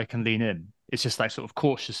 obviously I can lean in. It's just like sort of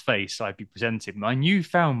cautious face I'd be presenting. My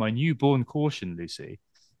newborn caution, Lucy.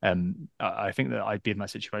 I think that I'd be in that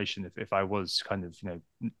situation if I was kind of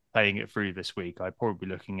playing it through this week. I'd probably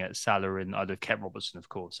be looking at Salah, and I'd have kept Robertson, of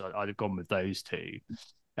course. I'd have gone with those two.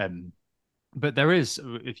 But there is,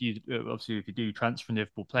 if you do transfer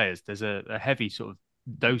Liverpool players, there's a heavy sort of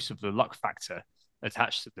dose of the luck factor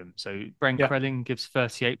attached to them. So Brent Krelling gives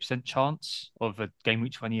 38% chance of a game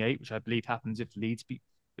week 28, which I believe happens if Leeds beat.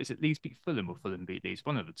 Is it Leeds beat Fulham or Fulham beat Leeds?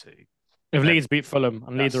 One of the two. If Leeds beat Fulham,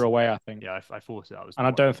 and Leeds are away, I think. Yeah, I thought that was. And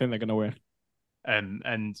I don't think they're going to win. I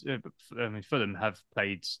mean, Fulham have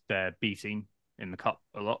played their B team in the cup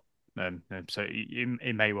a lot, so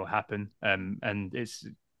it may well happen. And it's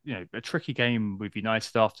a tricky game with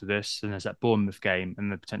United after this, and there's that Bournemouth game and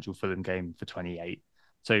the potential Fulham game for 28.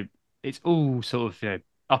 So it's all sort of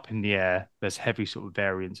up in the air. There's heavy sort of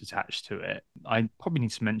variance attached to it. I probably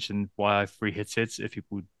need to mention why I free hitted if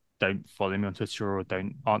people don't follow me on Twitter or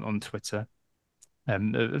aren't on Twitter.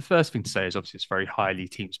 The first thing to say is obviously it's very highly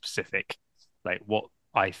team specific. Like what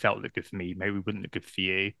I felt looked good for me, maybe wouldn't look good for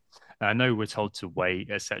you. I know we're told to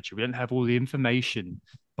wait, etc. We don't have all the information,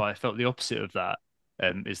 but I felt the opposite of that.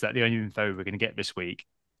 Is that the only info we're going to get this week?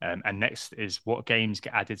 And next is what games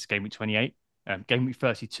get added to game week 28. Game week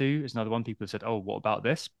 32 is another one. People have said, oh, what about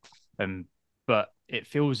this? But it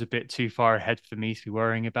feels a bit too far ahead for me to be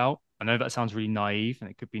worrying about. I know that sounds really naive, and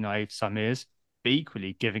it could be naive to some ears, but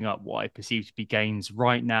equally giving up what I perceive to be gains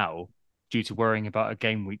right now due to worrying about a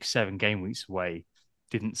game week 7, game weeks away,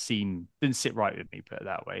 didn't sit right with me, put it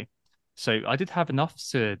that way. So I did have enough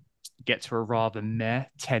to get to a rather meh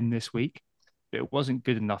 10 this week, but it wasn't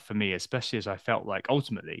good enough for me, especially as I felt like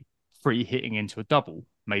ultimately free hitting into a double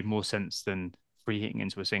made more sense than free hitting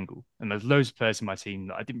into a single. And there's loads of players in my team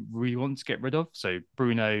that I didn't really want to get rid of. So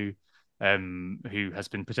Bruno, who has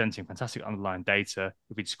been presenting fantastic underlying data.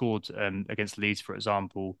 If he'd scored against Leeds, for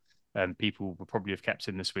example, people would probably have kept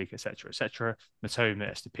him this week, etc., etc.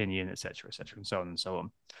 Matoma, Estepinian, etc., and so on and so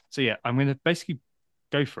on. So yeah, I'm going to basically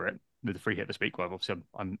go for it with the free hit this week. Well, obviously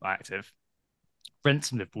I'm active. Rent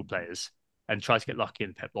some Liverpool players and try to get lucky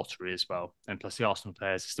in the pet lottery as well. And plus the Arsenal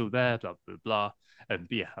players are still there, blah, blah, blah. And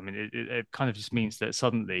yeah, I mean, it kind of just means that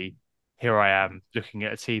suddenly here I am looking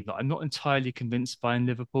at a team that I'm not entirely convinced by in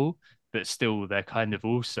Liverpool, but still they're kind of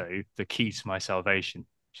also the key to my salvation,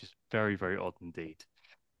 which is very, very odd indeed.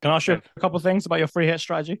 Can I ask you a couple of things about your free hit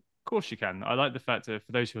strategy? Of course you can. I like the fact that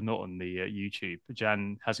for those who are not on the YouTube,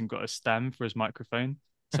 Jian hasn't got a stand for his microphone,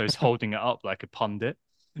 so he's holding it up like a pundit.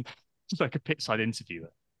 It's like a pitside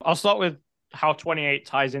interviewer. I'll start with how 28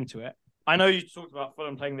 ties into it. I know you talked about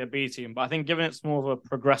Fulham playing their B team, but I think given it's more of a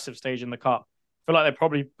progressive stage in the cup, I feel like they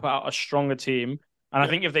probably put out a stronger team. And I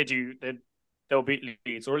think if they do, they'll beat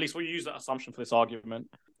Leeds, or at least we'll use that assumption for this argument.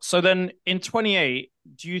 So then in 28,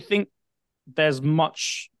 do you think there's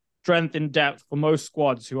much strength in depth for most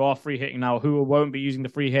squads who are free hitting now, who won't be using the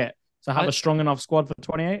free hit, to have a strong enough squad for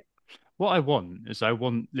 28? What I want is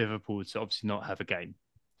Liverpool to obviously not have a game.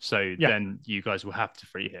 So then you guys will have to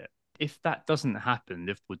free hit. If that doesn't happen,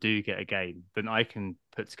 Liverpool do get a game, then I can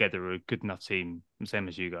put together a good enough team, same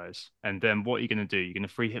as you guys. And then what are you going to do? You're going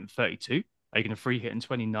to free hit in 32? Are you going to free hit in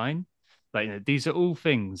 29? Like, these are all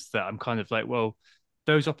things that I'm kind of like, well,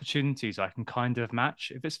 those opportunities I can kind of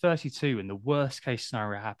match. If it's 32 and the worst case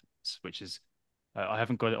scenario happens, which is, I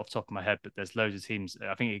haven't got it off the top of my head, but there's loads of teams.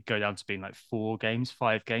 I think it'd go down to being like 4 games,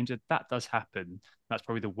 5 games. If that does happen, that's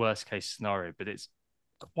probably the worst case scenario, but it's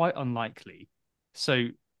quite unlikely. So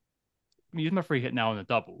use my free hit now on a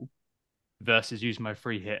double versus use my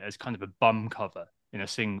free hit as kind of a bum cover in a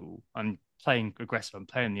single. I'm playing aggressive. I'm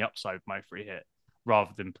playing the upside with my free hit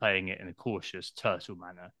rather than playing it in a cautious turtle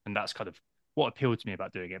manner. And that's kind of what appealed to me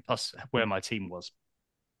about doing it, plus where my team was.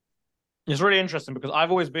 It's really interesting because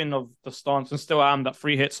I've always been of the stance, and still am, that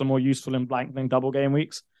free hits are more useful in blank than double game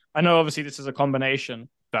weeks. I know obviously this is a combination.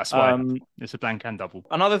 That's why it's a blank and double.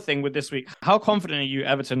 Another thing with this week, how confident are you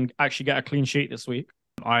Everton actually get a clean sheet this week?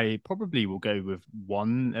 I probably will go with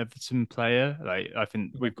one Everton player. Like, I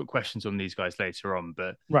think we've got questions on these guys later on,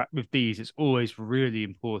 but with these, it's always really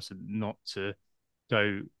important not to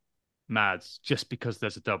go mad just because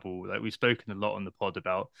there's a double. Like, we've spoken a lot on the pod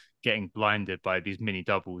about getting blinded by these mini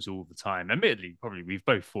doubles all the time. Admittedly, probably we've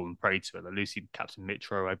both fallen prey to it. Like, Lucy captain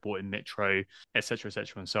Mitro, I bought in Mitro, etc.,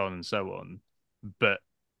 and so on and so on. But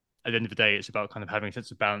at the end of the day, it's about kind of having a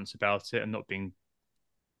sense of balance about it and not being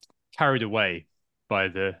carried away by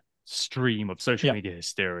the stream of social media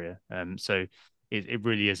hysteria. So it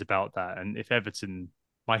really is about that. And if Everton,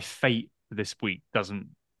 my fate for this week doesn't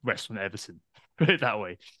rest on Everton, put it that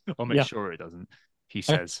way, I'll make sure it doesn't. He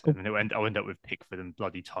says, cool. I mean, I'll end up with Pickford and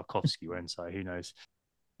bloody Tarkovsky, won't I? Who knows?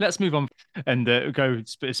 Let's move on and go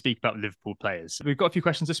speak about Liverpool players. We've got a few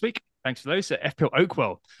questions this week. Thanks for those. FPL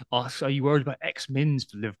Oakwell asks, are you worried about X-Mins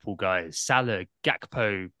for Liverpool guys? Salah,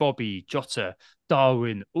 Gakpo, Bobby, Jota,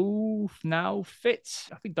 Darwin, all now fit?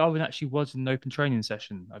 I think Darwin actually was in an open training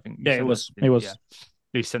session. I think. Yeah, it was. It was. Yeah.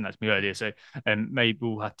 He sent that to me earlier, so maybe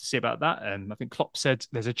we'll have to see about that. I think Klopp said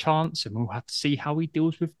there's a chance, and we'll have to see how he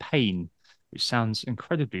deals with pain, which sounds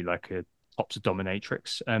incredibly like a Klopp's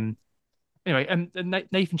dominatrix. Anyway,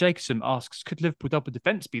 Nathan Jacobson asks, could Liverpool double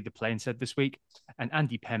defence be the play instead this week? And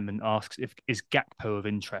Andy Penman asks, is Gakpo of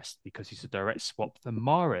interest because he's a direct swap for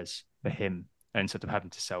Mahrez for him instead of having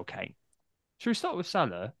to sell Kane? Should we start with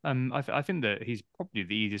Salah? I think that he's probably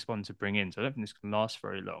the easiest one to bring in, so I don't think this can last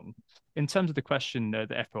very long. In terms of the question that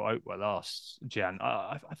FPL Oakwell asked, Jian,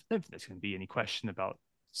 I don't think there's going to be any question about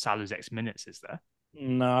Salah's X minutes, is there?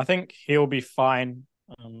 No, I think he'll be fine.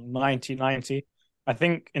 90-90. I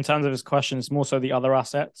think in terms of his question, it's more so the other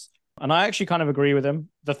assets. And I actually kind of agree with him.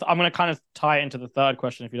 I'm going to kind of tie it into the third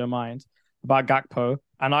question, if you don't mind, about Gakpo.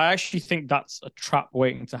 And I actually think that's a trap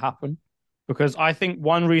waiting to happen. Because I think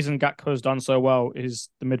one reason Gakpo's done so well is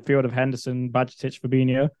the midfield of Henderson, Bajcetic,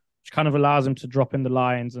 Fabinho, which kind of allows him to drop in the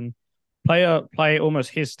lines and play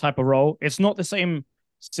almost his type of role. It's not the same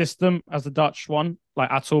system as the Dutch one,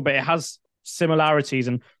 like at all, but it has similarities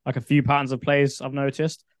and like a few patterns of plays I've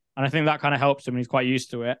noticed. And I think that kind of helps him and he's quite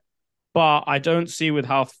used to it. But I don't see with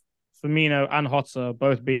how Firmino and Hotza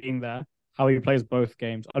both being there, how he plays both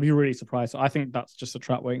games. I'd be really surprised. I think that's just a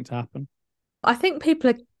trap waiting to happen. I think people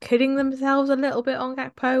are kidding themselves a little bit on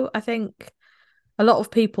Gakpo. I think a lot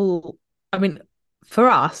of people, I mean, for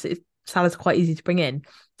us, Salah's quite easy to bring in.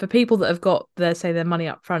 For people that have got their money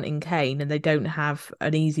up front in Kane and they don't have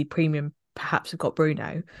an easy premium, perhaps have got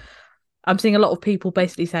Bruno. I'm seeing a lot of people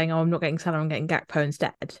basically saying, "Oh, I'm not getting Salah, I'm getting Gakpo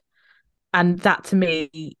instead," and that to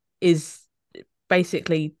me is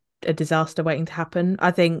basically a disaster waiting to happen.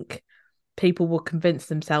 I think people will convince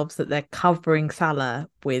themselves that they're covering Salah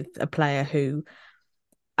with a player who,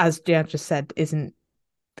 as Jian just said, isn't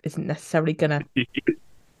necessarily gonna.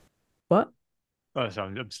 What? Oh, so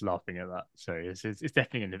I'm just laughing at that. So it's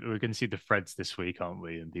definitely we're going to see the threads this week, aren't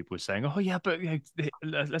we? And people are saying, "Oh yeah, but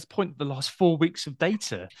let's point to the last 4 weeks of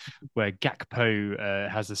data where Gakpo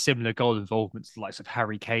has a similar goal involvement to the likes of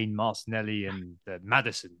Harry Kane, Martinelli, and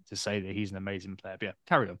Maddison to say that he's an amazing player." But yeah,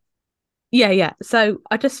 carry on. Yeah. So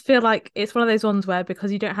I just feel like it's one of those ones where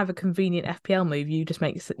because you don't have a convenient FPL move, you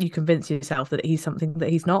convince yourself that he's something that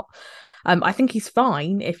he's not. I think he's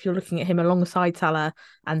fine if you're looking at him alongside Salah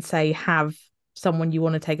and say have someone you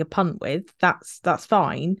want to take a punt with. That's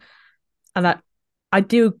fine, and I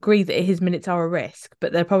do agree that his minutes are a risk,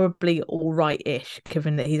 but they're probably all right-ish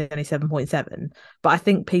given that he's only 7.7. But I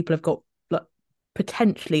think people have got like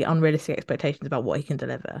potentially unrealistic expectations about what he can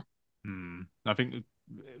deliver. I think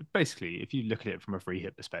basically, if you look at it from a free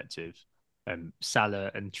hit perspective,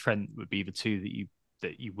 Salah and Trent would be the two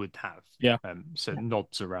that you would have. Yeah. So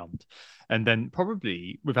nods around. And then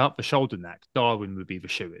probably without the shoulder knack, Darwin would be the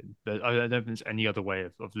shoe-in. But I don't think there's any other way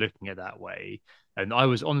of looking at that way. And I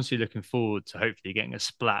was honestly looking forward to hopefully getting a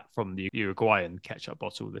splat from the Uruguayan ketchup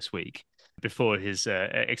bottle this week before his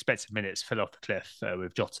expected minutes fell off the cliff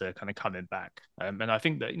with Jota kind of coming back. And I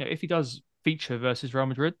think that, if he does feature versus Real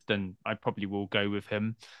Madrid, then I probably will go with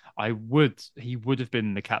him. He would have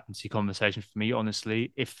been the captaincy conversation for me,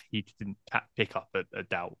 honestly, if he didn't pick up a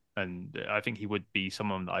doubt. And I think he would be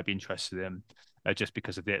someone that I'd be interested in just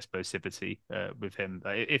because of the explosivity with him.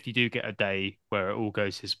 If you do get a day where it all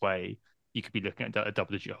goes his way, you could be looking at a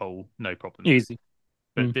double-digit hole, no problem. Easy.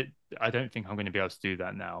 But I don't think I'm going to be able to do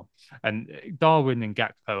that now. And Darwin and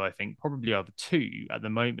Gakpo, I think, probably are the two at the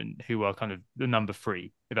moment who are kind of the number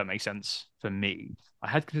three, if that makes sense for me. I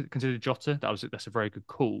had considered Jota. That's a very good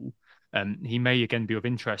call. He may again be of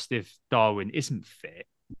interest if Darwin isn't fit,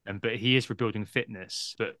 but he is rebuilding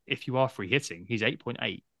fitness. But if you are free hitting, he's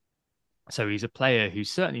 8.8. So he's a player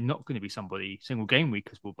who's certainly not going to be somebody single game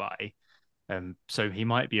weekers will buy. So he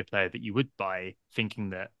might be a player that you would buy thinking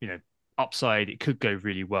that, upside, it could go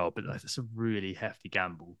really well, but that's a really hefty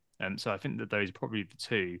gamble. So I think that those are probably the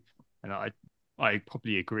two. And I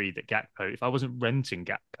probably agree that Gakpo, if I wasn't renting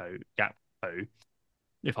Gakpo,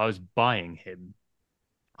 if I was buying him,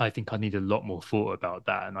 I think I need a lot more thought about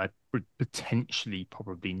that. And I would potentially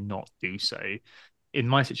probably not do so. In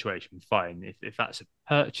my situation, fine. If that's a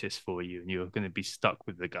purchase for you and you're going to be stuck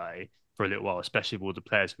with the guy for a little while, especially with all the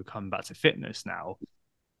players who come back to fitness now,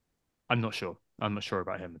 I'm not sure. I'm not sure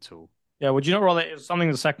about him at all. Yeah, would you not rather, it's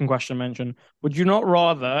something the second question mentioned, would you not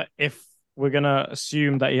rather, if we're going to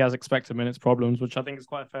assume that he has expected minutes problems, which I think is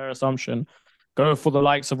quite a fair assumption, go for the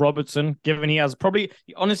likes of Robertson, given he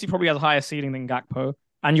honestly probably has a higher ceiling than Gakpo,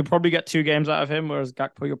 and you probably get 2 games out of him, whereas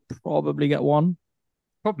Gakpo, you'll probably get 1.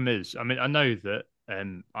 Problem is, I mean, I know that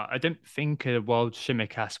I don't think a wild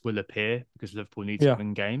Shimikas will appear because Liverpool need to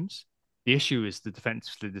win games. The issue is the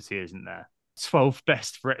defensive solidity isn't there. 12th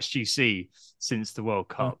best for XGC since the World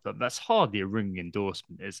Cup. That's hardly a ringing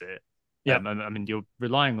endorsement, is it? Yeah. I mean, you're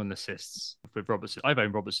relying on assists with Robertson. I've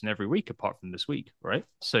owned Robertson every week apart from this week, right?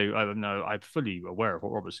 So I'm fully aware of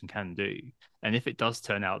what Robertson can do. And if it does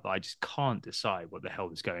turn out that I just can't decide what the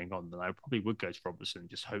hell is going on, then I probably would go to Robertson and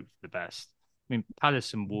just hope for the best. I mean,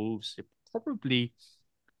 Palace and Wolves, probably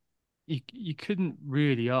you couldn't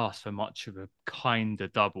really ask for much of a kinder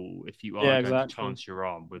double if you are going to chance your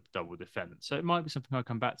arm with double defense. So it might be something I'll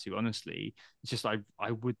come back to, honestly. It's just I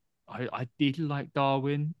did like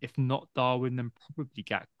Darwin. If not Darwin, then probably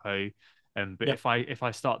Gakpo. But if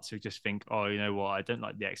I start to just think, oh, you know what, I don't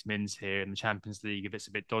like the X-Mins here in the Champions League, if it's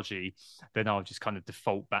a bit dodgy, then I'll just kind of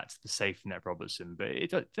default back to the safe net Robertson. But it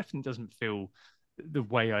definitely doesn't feel the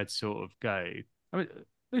way I'd sort of go. I mean,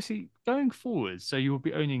 Lucy, going forward, so you will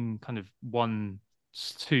be owning kind of 1,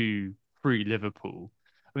 2, 3 Liverpool.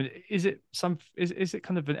 I mean, is it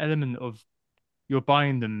kind of an element of you're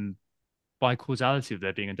buying them by causality of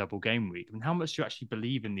there being a double game week? I mean, how much do you actually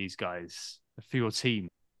believe in these guys for your team?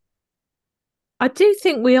 I do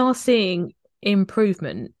think we are seeing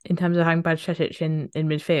improvement in terms of having Bajcetic in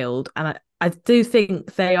midfield, and I do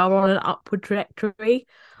think they are on an upward trajectory.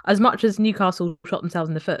 As much as Newcastle shot themselves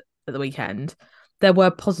in the foot at the weekend, there were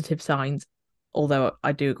positive signs, although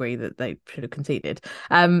I do agree that they should have conceded.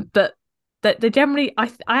 But they generally, I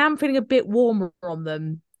am feeling a bit warmer on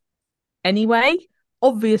them anyway.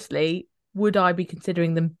 Obviously, would I be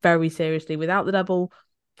considering them very seriously without the double?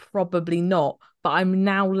 Probably not. But I'm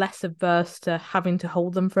now less averse to having to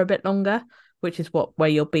hold them for a bit longer, which is where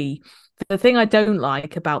you'll be. The thing I don't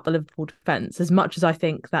like about the Liverpool defence, as much as I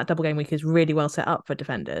think that double game week is really well set up for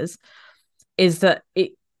defenders, is that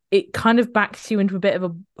it kind of backs you into a bit of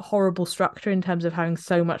a horrible structure in terms of having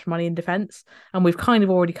so much money in defence. And we've kind of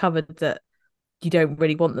already covered that you don't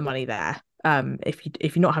really want the money there. If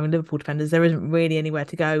you're not having Liverpool defenders, there isn't really anywhere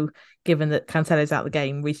to go, given that Cancelo's out of the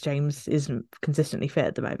game. Reece James isn't consistently fit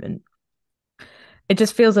at the moment. It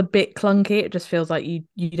just feels a bit clunky. It just feels like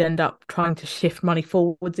you'd end up trying to shift money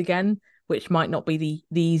forwards again, which might not be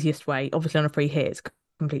the easiest way. Obviously, on a free hit, it's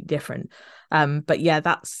completely different. But yeah,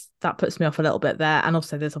 that puts me off a little bit there. And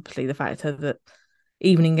also, there's obviously the factor that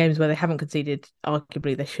even in games where they haven't conceded,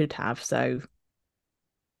 arguably they should have. So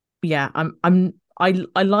yeah,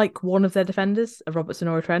 I like one of their defenders, a Robertson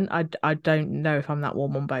or a Trent. I don't know if I'm that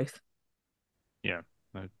warm on both. Yeah,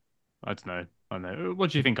 I don't know. I know.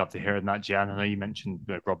 What do you think after hearing that, Jian? I know you mentioned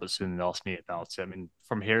Robertson and asked me about it. I mean,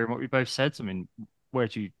 from hearing what we both said, I mean,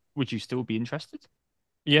 would you still be interested?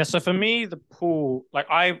 Yeah, so for me, the pool, like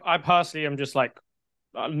I personally am just like,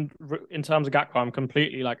 in terms of Gakpo, I'm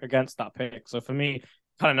completely like against that pick. So for me,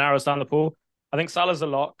 kind of narrows down the pool. I think Salah's a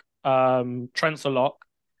lock, Trent's a lock,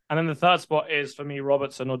 and then the third spot is for me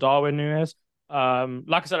Robertson or Darwin Núñez.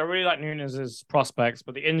 Like I said, I really like Núñez's prospects,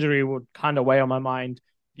 but the injury would kind of weigh on my mind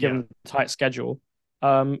given the tight schedule.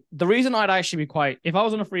 The reason I'd actually be quite, if I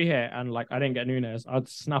was on a free hit and like I didn't get Núñez, I'd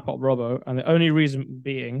snap up Robbo, and the only reason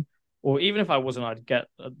being, or even if I wasn't, I'd get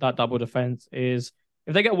that double defense, is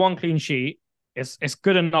if they get one clean sheet, it's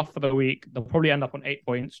good enough for the week. They'll probably end up on 8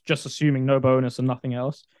 points, just assuming no bonus and nothing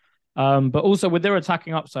else. But also with their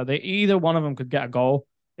attacking upside, they either one of them could get a goal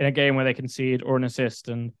in a game where they concede or an assist.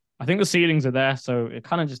 And I think the ceilings are there, so it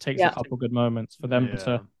kind of just takes a couple good moments for them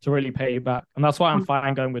to really pay you back. And that's why I'm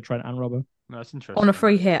fine going with Trent and Robbo. No, that's interesting. On a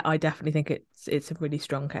free hit, I definitely think it's a really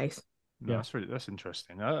strong case. No, that's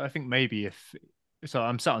interesting. I think maybe so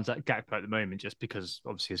I'm sat on Gakpo at the moment just because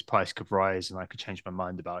obviously his price could rise and I could change my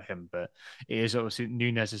mind about him. But it is obviously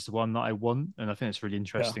Núñez is the one that I want, and I think it's really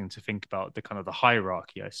interesting to think about the kind of the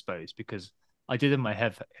hierarchy, I suppose, because I did in my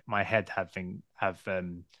head have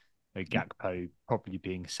Gakpo probably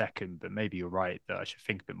being second, but maybe you're right that I should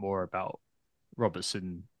think a bit more about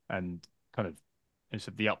Robertson and kind of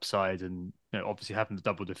of the upside, and obviously having the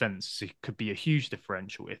double defense could be a huge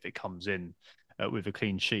differential if it comes in with a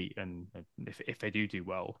clean sheet, and if they do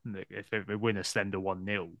well, if they win a slender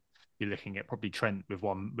 1-0, you're looking at probably Trent with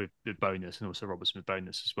the bonus and also Robertson with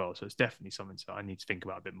bonus as well. So it's definitely something that I need to think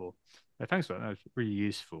about a bit more. Thanks for that. That was really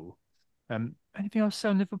useful. Anything else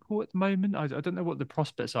on Liverpool at the moment? I don't know what the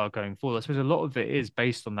prospects are going forward. I suppose a lot of it is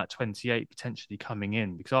based on that 28 potentially coming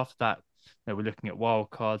in, because after that, we're looking at wild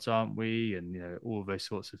cards, aren't we? And all of those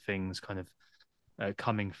sorts of things kind of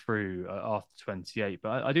coming through after 28.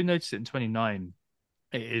 But I do notice it in 29,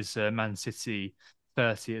 it is Man City,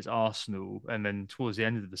 30 is Arsenal, and then towards the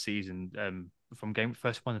end of the season, from game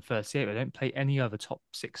first 1 and 38, they don't play any other top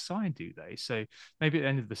 6 side, do they? So maybe at the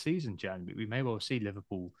end of the season, Jan, we may well see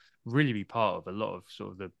Liverpool really be part of a lot of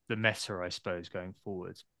sort of the meta, I suppose, going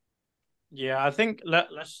forward. Yeah, I think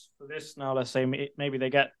let's for this now. Let's say maybe they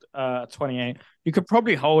get 28. You could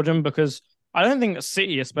probably hold them because I don't think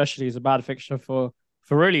City, especially, is a bad fixture for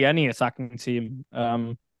really any attacking team.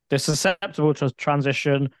 They're susceptible to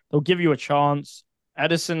transition. They'll give you a chance.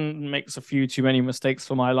 Edison makes a few too many mistakes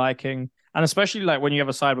for my liking, and especially like when you have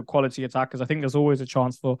a side with quality attackers, I think there's always a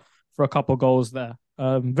chance for a couple goals there.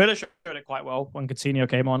 Villa showed it quite well when Coutinho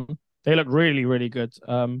came on. They look really, really good.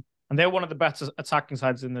 And they're one of the better attacking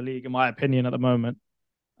sides in the league, in my opinion, at the moment.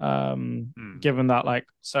 Given that like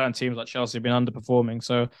certain teams like Chelsea have been underperforming.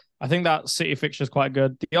 So I think that City fixture is quite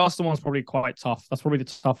good. The Arsenal one's probably quite tough. That's probably the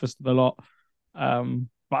toughest of the lot.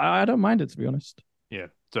 But I don't mind it, to be honest. Yeah.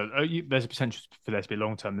 So there's a potential for there to be a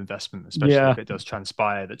long-term investment, especially if it does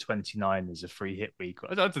transpire that 29 is a free hit week.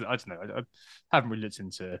 I don't know. I haven't really looked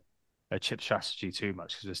into a chip strategy too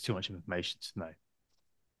much because there's too much information to know.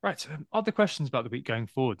 Right. Other questions about the week going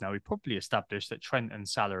forward. Now, we probably established that Trent and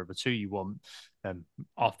Salah are the two you want.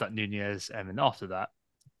 After that, Núñez, and then after that,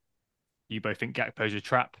 you both think Gakpo's a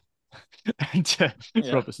trap. and Yeah.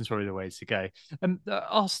 Robertson's probably the way to go.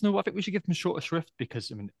 Arsenal, I think we should give them shorter shrift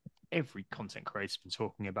because, I mean, every content creator's been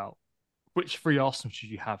talking about which three Arsenal should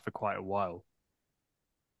you have for quite a while.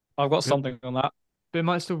 I've got something on that. But it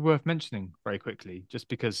might still be worth mentioning very quickly, just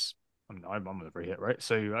because I mean, I'm on the free hit, right?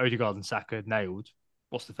 So Odegaard and Saka nailed.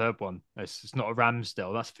 What's the third one? It's not a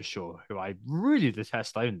Ramsdale, that's for sure, who I really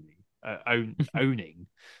detest owning. I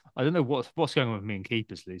don't know what's going on with me and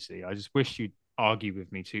keepers, Lucy. I just wish you'd argue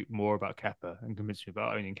with me more about Kepa and convince me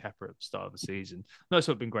about owning Kepa at the start of the season. No, it's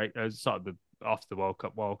not been great. After the World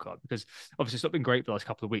Cup wildcard, because obviously it's not been great the last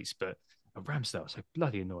couple of weeks, but Ramsdale is so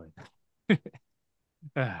bloody annoying.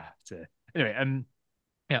 Anyway,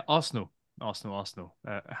 yeah, Arsenal. How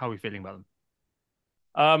are we feeling about them?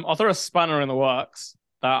 I'll throw a spanner in the works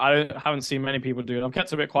that I haven't seen many people do. I've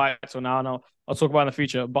kept a bit quiet till now, and I'll talk about in the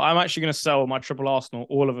future. But I'm actually going to sell my triple Arsenal,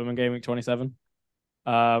 all of them in game week 27.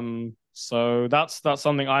 So that's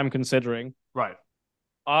something I'm considering. Right.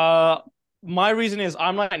 My reason is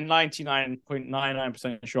I'm like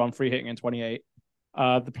 99.99% sure I'm free hitting in 28.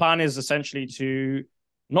 The plan is essentially to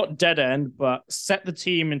not dead end, but set the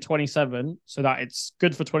team in 27 so that it's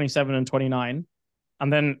good for 27 and 29.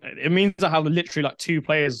 And then it means I have literally like 2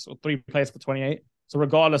 players or 3 players for 28. So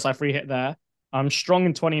regardless, I free hit there. I'm strong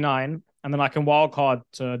in 29, and then I can wildcard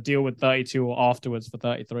to deal with 32 or afterwards for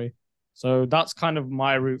 33. So that's kind of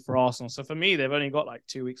my route for Arsenal. So for me, they've only got like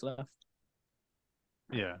 2 weeks left.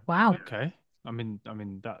 Yeah. Wow. Okay. I mean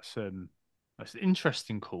that's an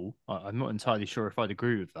interesting call. I'm not entirely sure if I'd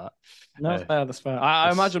agree with that. No, that's fair.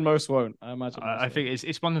 I imagine most won't. I think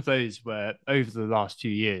it's one of those where over the last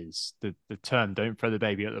few years, the term "don't throw the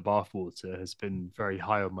baby out the bathwater" has been very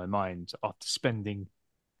high on my mind after spending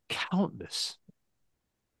countless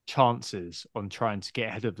chances on trying to get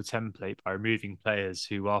ahead of the template by removing players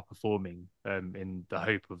who are performing in the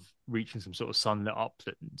hope of reaching some sort of sunlit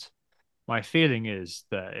upland. My feeling is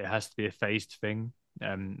that it has to be a phased thing.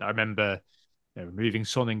 I remember removing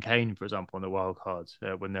Son and Kane, for example, on the wild card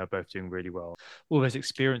when they're both doing really well. All those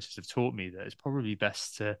experiences have taught me that it's probably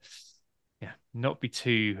best to not be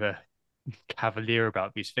too cavalier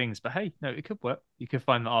about these things. But hey, no, it could work. You could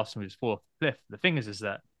find that Arsenal is 4th, 5th. The thing is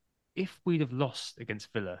that if we'd have lost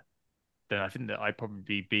against Villa, then I think that I'd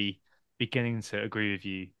probably be beginning to agree with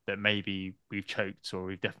you that maybe we've choked or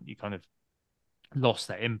we've definitely kind of lost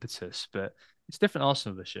that impetus. But it's different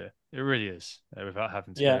Arsenal this year. It really is, without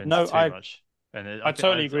having to go into too much. And I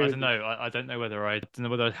totally agree. I don't know. I don't know whether I'd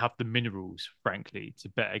have the minerals, frankly, to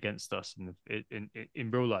bet against us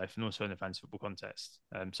in real life and also in the fantasy football context.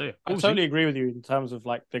 So yeah, I totally agree with you in terms of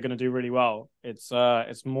like they're going to do really well. It's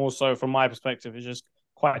more so from my perspective. It's just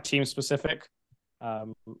quite team specific,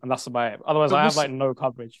 and that's about it. Otherwise, I have like no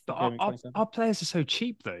coverage. Our players are so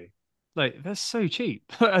cheap though. Like they're so cheap.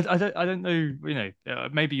 I don't know.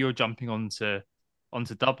 Maybe you're jumping onto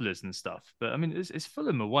doublers and stuff, but I mean it's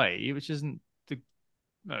Fulham away, which isn't.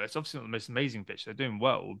 It's obviously not the most amazing pitch. They're doing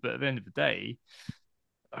well, but at the end of the day,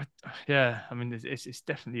 I mean, it's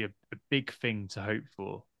definitely a big thing to hope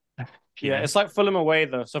for. It's like Fulham away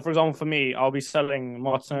though. So, for example, for me, I'll be selling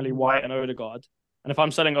Martinelli, White, and Odegaard. And if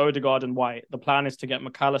I'm selling Odegaard and White, the plan is to get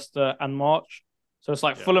McAllister and March. So it's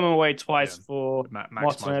like Fulham away twice for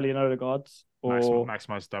Martinelli and Odegaard. Or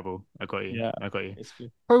maximize double. I got you. Yeah, I got you.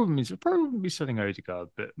 Basically. Probably selling Odegaard,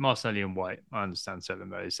 but Martinelli and White, I understand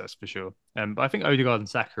selling those. That's for sure. But I think Odegaard and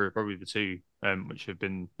Saka are probably the two which have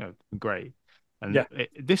been great. And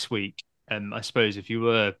this week, I suppose if you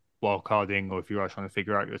were wildcarding or if you are trying to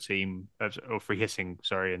figure out your team or free hitting,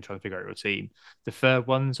 sorry, and trying to figure out your team, the third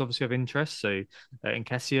one's obviously of interest. So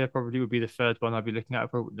Nketiah probably would be the third one I'd be looking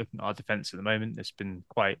at. Probably looking at our defense at the moment. It's been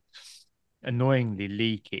quite annoyingly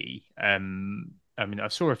leaky. I mean, I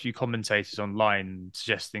saw a few commentators online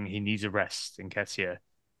suggesting he needs a rest in Nketiah,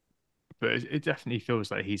 but it definitely feels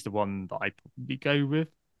like he's the one that I'd probably go with.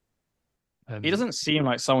 He doesn't seem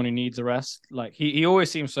like someone who needs a rest. Like he always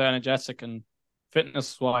seems so energetic and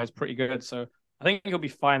fitness-wise pretty good. So I think he'll be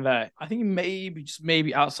fine there. I think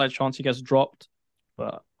maybe outside chance he gets dropped,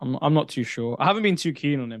 but I'm not too sure. I haven't been too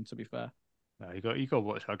keen on him, to be fair. No, you got to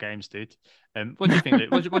watch our games, dude. What do you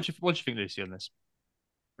think? what do you think, Lucy, on this?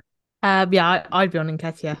 I'd be on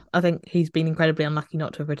Nketiah. I think he's been incredibly unlucky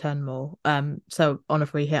not to have returned more. So on a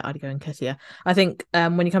free hit, I'd go Nketiah. I think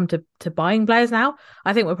when you come to buying players now,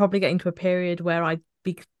 I think we're probably getting to a period where I'd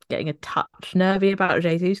be getting a touch nervy about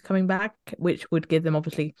Jesus coming back, which would give them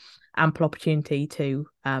obviously ample opportunity to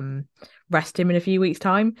rest him in a few weeks'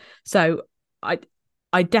 time. So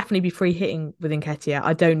I'd definitely be free hitting with Nketiah.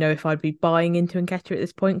 I don't know if I'd be buying into Nketiah at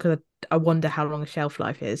this point because I wonder how long the shelf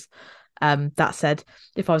life is. That said,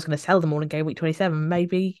 if I was going to sell them all in game week 27,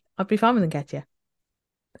 maybe I'd be fine with Nketiah.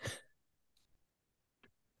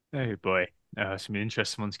 Oh boy. It's gonna be an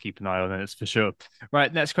interesting one to keep an eye on, that's for sure.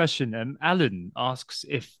 Right, next question. Alan asks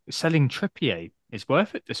if selling Trippier is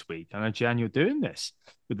worth it this week. I know, Jan, you're doing this.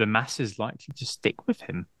 With the masses likely to stick with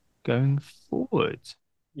him going forward?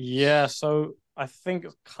 Yeah, so I think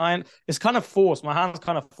it's kind of forced. My hand's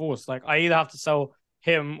kind of forced. Like I either have to sell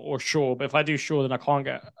him or Shaw, but if I do Shaw, then I can't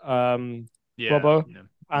get Yeah, Robbo. yeah, yeah.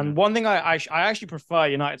 And one thing I actually prefer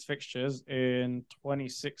United's fixtures in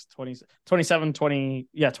 26, 20, 27, 20,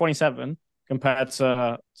 yeah, 27 compared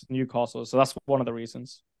to Newcastle. So that's one of the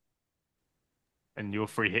reasons. And you're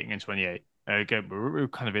free hitting in 28. Again, we're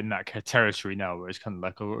kind of in that territory now where it's kind of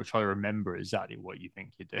like, I'll try to remember exactly what you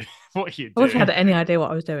think you do, what you I wish I do. had any idea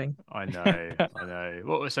what I was doing. I know, I know.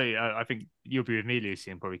 Well, so I think you'll be with me,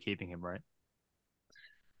 Lucy, and probably keeping him, right?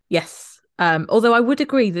 Yes. Although I would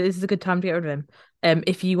agree that this is a good time to get rid of him.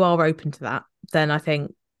 If you are open to that, then I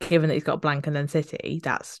think given that he's got blank and then City,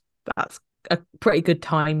 that's a pretty good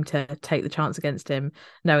time to take the chance against him,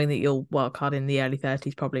 knowing that you'll wild card in the early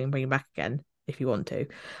 30s probably and bring him back again if you want to.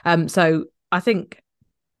 So I think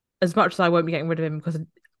as much as I won't be getting rid of him because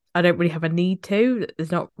I don't really have a need to,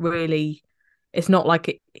 it's not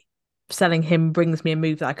like selling him brings me a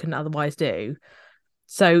move that I couldn't otherwise do.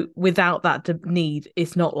 So without that need,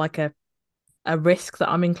 it's not like a risk that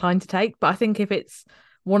I'm inclined to take. But I think if it's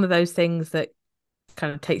one of those things that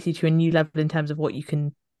kind of takes you to a new level in terms of what you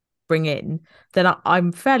can bring in, then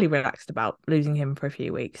I'm fairly relaxed about losing him for a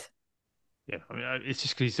few weeks. Yeah, I mean, it's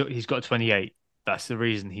just because he's got 28. That's the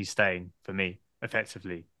reason he's staying for me,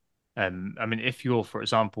 effectively. I mean, if you're, for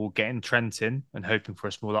example, getting Trent in and hoping for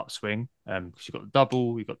a small upswing, because you've got the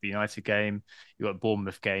double, you've got the United game, you've got the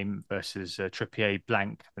Bournemouth game versus Trippier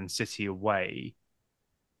blank and City away.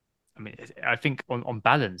 I mean, I think on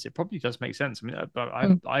balance, it probably does make sense. I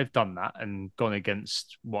mean, I've done that and gone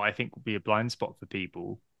against what I think will be a blind spot for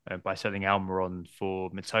people by selling Almiron for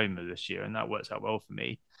Mitoma this year, and that works out well for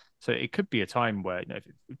me. So it could be a time where, if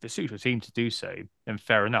it suits your team to do so, then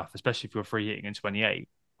fair enough. Especially if you're free hitting in 28,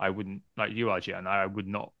 I wouldn't like you, RG, and I would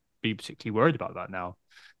not be particularly worried about that now.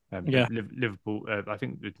 Yeah. Liverpool, I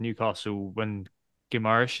think with Newcastle, when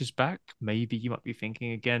Guimaraes is back, maybe you might be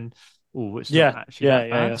thinking again, oh, it's not actually that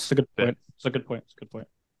bad. That's a good point. It's a good point. It's a good point.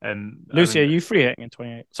 I Lucy, mean, are you free hitting in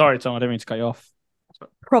 28? Sorry, Tom, I didn't mean to cut you off.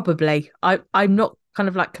 Probably. I'm not kind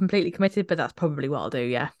of like completely committed, but that's probably what I'll do.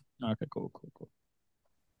 Yeah. Okay, cool.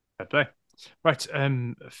 fair play. Right.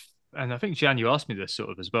 And I think Jian, you asked me this sort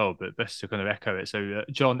of as well, but best to kind of echo it. So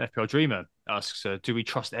John FPL Dreamer asks, do we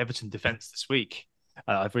trust Everton defense this week?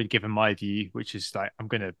 I've already given my view, which is like I'm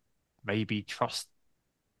going to maybe trust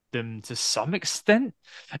them to some extent.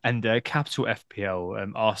 And Capital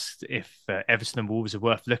FPL asked if Everton and Wolves are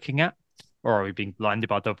worth looking at, or are we being blinded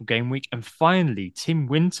by double game week? And finally, Tim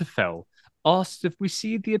Winterfell asked if we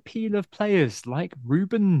see the appeal of players like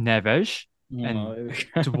Ruben Neves and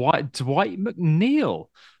Dwight McNeil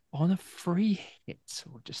on a free hit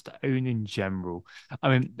or just to own in general. I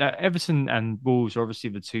mean, Everton and Wolves are obviously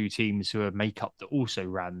the two teams who are make up that also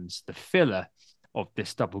runs the filler of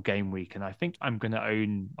this double game week. And I think I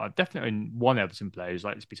definitely own one Everton player who's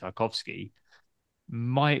likely to be Tarkovsky.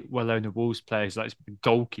 Might well own a Wolves player who's likely to be the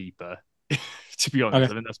goalkeeper, to be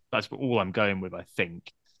honest. Okay. I mean, that's all I'm going with, I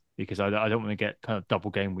think, because I don't want to get kind of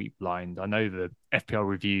double game week blind. I know the FPL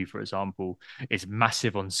review, for example, is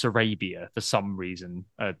massive on Sarabia for some reason.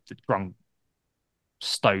 Drunk,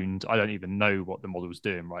 stoned. I don't even know what the model's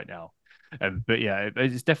doing right now. But yeah,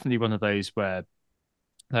 it's definitely one of those where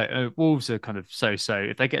Wolves are kind of so-so.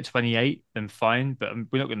 If they get 28, then fine, but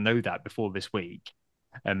we're not going to know that before this week.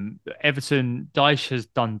 Everton, Dyche has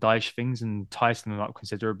done Dyche things and tightened them up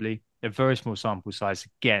considerably. A very small sample size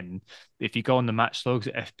again. If you go on the match logs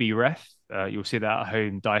at FB Ref, you'll see that at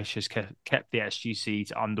home, Dyche has kept the SGC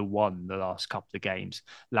to under 1 the last couple of games.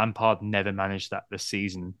 Lampard never managed that this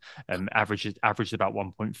season. Averaged about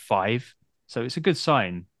 1.5. So it's a good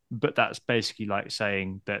sign, but that's basically like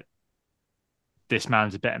saying that this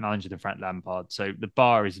man's a better manager than Frank Lampard. So the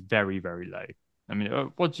bar is very, very low. I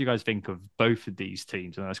mean, what do you guys think of both of these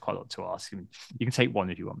teams? I know that's quite a lot to ask. I mean, you can take one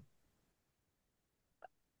if you want.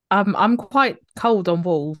 I'm quite cold on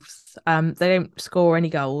Wolves. They don't score any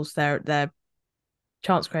goals. Their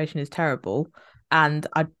chance creation is terrible, and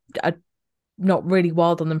I not really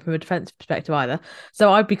wild on them from a defensive perspective either.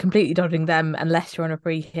 So I'd be completely dodging them unless you're on a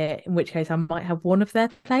free hit, in which case I might have one of their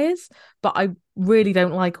players. But I really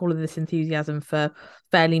don't like all of this enthusiasm for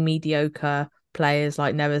fairly mediocre players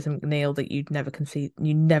like Neves and McNeil that you'd never consider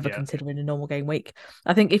in a normal game week.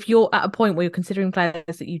 I think if you're at a point where you're considering players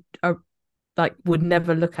that you are like would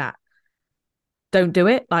never look at, don't do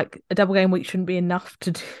it. Like a double game week shouldn't be enough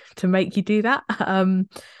to make you do that.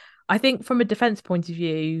 I think from a defence point of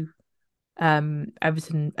view,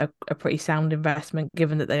 Everton a pretty sound investment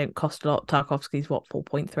given that they don't cost a lot. Tarkowski's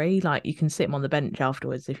 4.3. Like you can sit him on the bench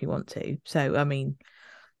afterwards if you want to. So I mean,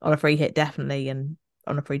 on a free hit definitely, and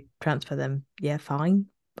on a free transfer then yeah, fine.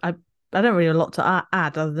 I don't really have a lot to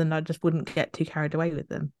add other than I just wouldn't get too carried away with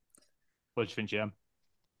them. What do you think, Jian?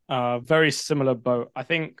 Very similar boat. I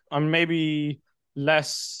think I'm maybe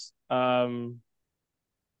less. I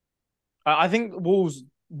think Wolves'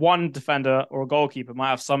 one defender or a goalkeeper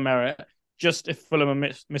might have some merit. Just if Fulham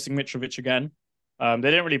are missing Mitrovic again, they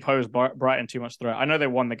didn't really pose Brighton too much threat. I know they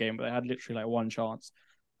won the game, but they had literally like one chance,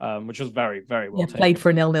 which was very, very well taken. Played for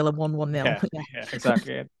a 0-0 and won 1-0. Yeah,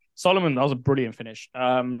 exactly. Solomon, that was a brilliant finish.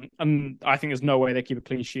 And I think there's no way they keep a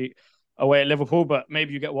clean sheet away at Liverpool, but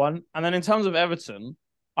maybe you get one. And then in terms of Everton,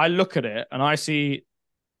 I look at it and I see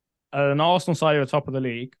an Arsenal side who are top of the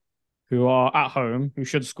league, who are at home, who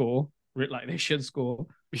should score, like they should score.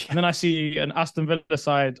 And then I see an Aston Villa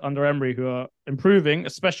side under Emery who are improving,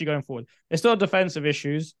 especially going forward. They still have defensive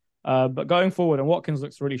issues, but going forward, and Watkins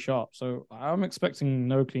looks really sharp. So I'm expecting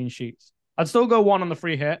no clean sheets. I'd still go one on the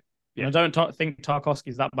free hit. Yeah. I don't think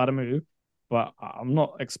Tarkowski's that bad a move, but I'm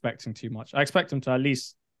not expecting too much. I expect him to at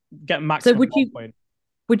least get maximum. So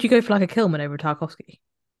would you go for like a Kilman over Tarkowski?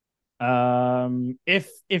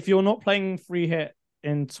 If you're not playing free hit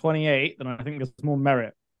in 28, then I think there's more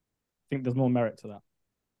merit. I think there's more merit to that.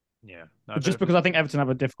 Yeah, just because I think Everton have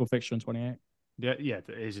a difficult fixture in 28. Yeah, it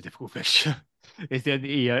is a difficult fixture. It's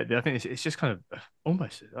I think it's just kind of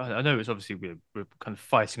almost. I know it's obviously we're kind of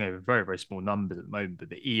fighting over very, very small numbers at the moment, but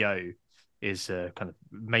the EO is kind of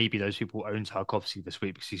maybe those people own Tarkowski this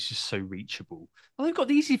week because he's just so reachable. Well, they've got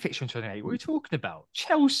the easy fixture in 28. What are you talking about?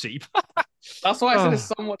 Chelsea. That's why I said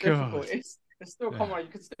it's somewhat difficult. It's still come on.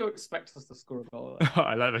 You can still expect us to score a goal.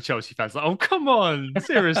 I like the Chelsea fans. Like, oh, come on,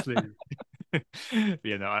 seriously.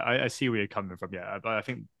 I see where you're coming from. Yeah, but I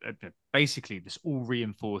think basically this all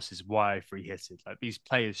reinforces why I free hit it. Like these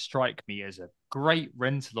players strike me as a great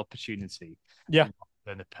rental opportunity, than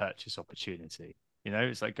a purchase opportunity.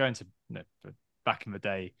 It's like going to back in the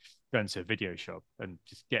day, going to a video shop and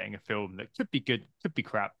just getting a film that could be good, could be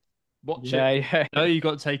crap. Watch it. Yeah. No, you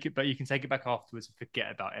got to take it, but you can take it back afterwards and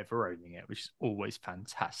forget about ever owning it, which is always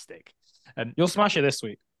fantastic. You'll smash it this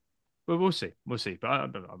week. Well, we'll see. But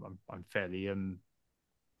I'm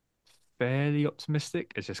fairly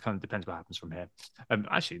optimistic. It just kind of depends what happens from here.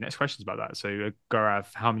 Actually, next question is about that. So, Gaurav,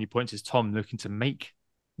 how many points is Tom looking to make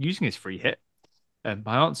using his free hit?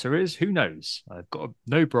 My answer is, who knows? I've got a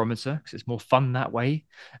no barometer because it's more fun that way.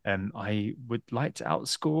 I would like to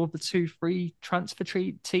outscore the 2-3 transfer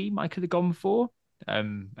team I could have gone for.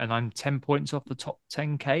 And I'm 10 points off the top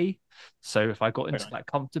 10K. So if I got into that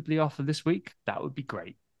comfortably after this week, that would be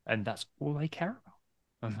great. And that's all I care about.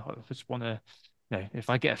 And I just want to,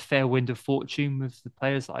 if I get a fair wind of fortune with the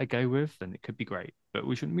players that I go with, then it could be great. But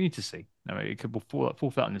we need to see. It could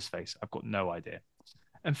fall flat on his face. I've got no idea.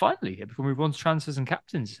 And finally, before we move on to transfers and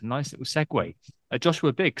captains, a nice little segue.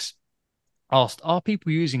 Joshua Biggs asked, are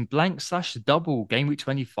people using blank/double game week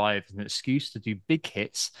 25 as an excuse to do big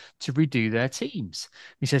hits to redo their teams?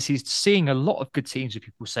 He says he's seeing a lot of good teams with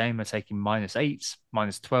people saying they're taking -8s,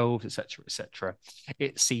 -12s, etc., etc.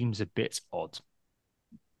 It seems a bit odd.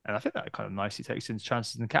 And I think that kind of nicely takes into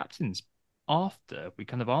transfers and captains after we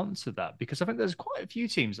kind of answer that, because I think there's quite a few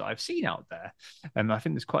teams that I've seen out there, and I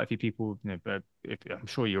think there's quite a few people, but I'm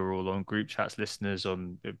sure you're all on group chats, listeners,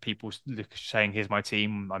 on people saying, here's my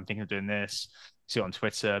team, I'm thinking of doing this, see it on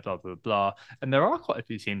Twitter, blah, blah, blah. And there are quite a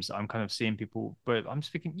few teams that I'm kind of seeing people, but I'm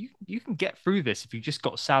just thinking, you can get through this if you just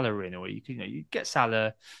got Salah in, or you get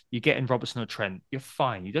Salah, you get in Robertson or Trent, you're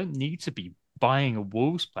fine. You don't need to be buying a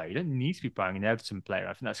Wolves player. You don't need to be buying an Everton player.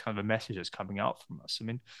 I think that's kind of a message that's coming out from us. I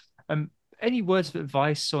mean, any words of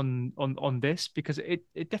advice on this? Because it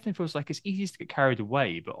definitely feels like it's easy to get carried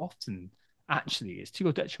away, but often actually it's to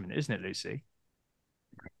your detriment, isn't it, Lucy?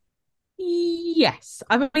 Yes.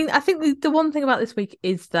 I mean, I think the one thing about this week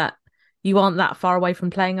is that you aren't that far away from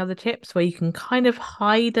playing other chips where you can kind of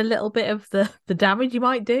hide a little bit of the damage you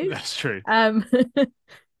might do. That's true.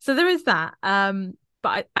 So there is that.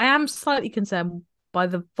 But I am slightly concerned by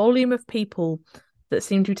the volume of people that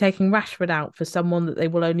seem to be taking Rashford out for someone that they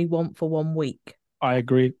will only want for 1 week. I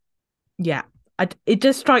agree. Yeah. It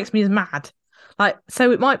just strikes me as mad. Like,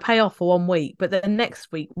 so it might pay off for 1 week, but then next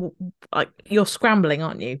week, like, you're scrambling,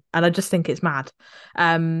 aren't you? And I just think it's mad.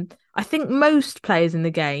 I think most players in the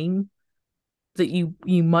game that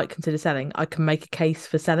you might consider selling, I can make a case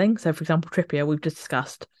for selling. So, for example, Trippier, we've just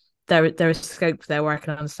discussed. There is scope there where I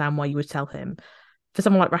can understand why you would sell him. For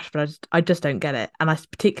someone like Rashford, I just don't get it. And I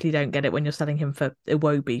particularly don't get it when you're selling him for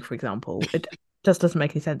Iwobi, for example. just doesn't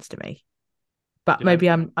make any sense to me. But Yeah. maybe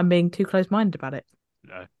I'm being too close-minded about it.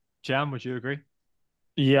 No. Jian, would you agree?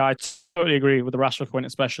 Yeah, I totally agree with the Rashford point,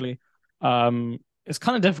 especially. It's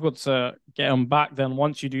kind of difficult to get them back then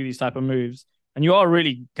once you do these type of moves, and you are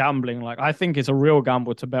really gambling. Like I think it's a real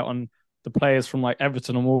gamble to bet on the players from like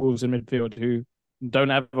Everton and Wolves in midfield who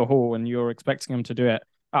don't ever haul, and you're expecting them to do it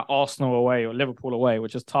at Arsenal away or Liverpool away,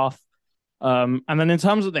 which is tough. And then in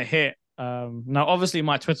terms of the hit, now obviously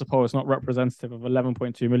my Twitter poll is not representative of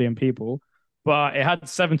 11.2 million people, but it had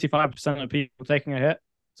 75% of people taking a hit.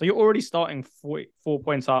 So you're already starting 4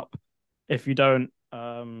 points up if you don't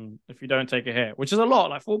take a hit, which is a lot.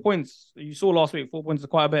 Like 4 points you saw last week, 4 points is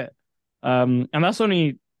quite a bit. And that's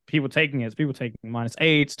only people taking it. It's people taking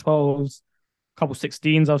 -8s, 12s, a couple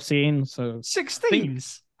 16s I've seen. So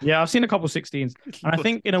 16s. Yeah, I've seen a couple 16s. And I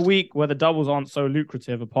think in a week where the doubles aren't so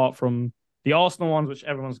lucrative, apart from the Arsenal ones, which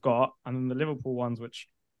everyone's got, and then the Liverpool ones, which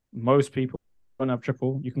most people don't have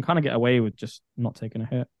triple, you can kind of get away with just not taking a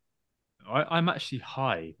hit. I'm actually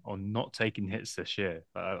high on not taking hits this year.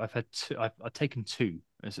 I've had two, I've taken two.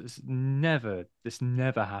 This never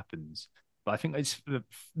happens. But I think it's the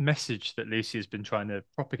message that Lucy has been trying to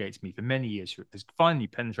propagate to me for many years has finally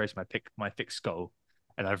penetrated my thick skull.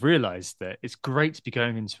 And I've realized that it's great to be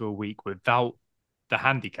going into a week without the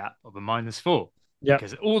handicap of a -4. Yeah.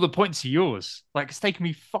 Because all the points are yours. Like it's taken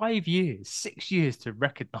me 5 years, 6 years to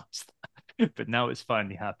recognize that. But now it's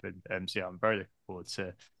finally happened. So yeah, I'm very looking forward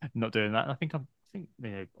to not doing that. And I think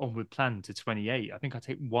onward plan to 28. I think I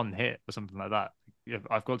take one hit or something like that.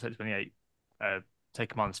 I've got to take 28,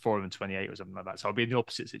 take a -4 and 28 or something like that. So I'll be in the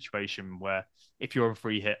opposite situation where if you're on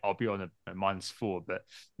free hit, I'll be on a -4. But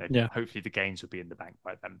hopefully the gains will be in the bank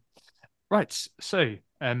by then. Right, so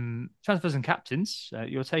transfers and captains.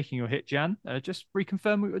 You're taking your hit, Jan. Just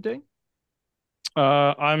reconfirm what you're doing.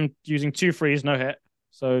 I'm using 2 frees, no hit.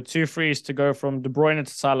 So 2 frees to go from De Bruyne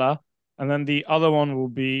to Salah, and then the other one will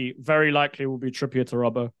be very likely Trippier to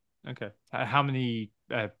Robbo. Okay. How many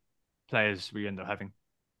players will you end up having?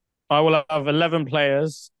 I will have 11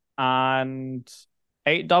 players and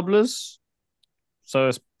 8 doublers.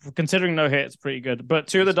 So considering no hit, it's pretty good. But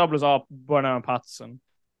 2 of the doublers are Bueno and Patterson.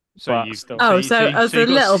 So you've still. So a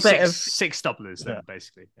little bit of 6 doublers then,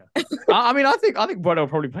 basically. Yeah. I mean, I think Bueno will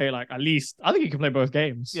probably play like at least. I think he can play both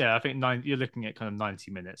games. Yeah, I think you're looking at kind of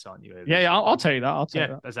 90 minutes, aren't you? Yeah, I'll tell you that. I'll tell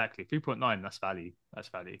you that. Exactly. 3.9. That's value. That's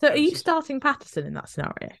value. So are you starting Patterson in that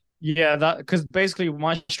scenario? Yeah, that because basically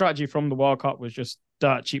my strategy from the World Cup was just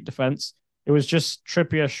dirt cheap defense. It was just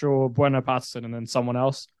Trippier, Shaw, Bueno, Patterson, and then someone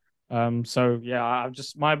else. So yeah,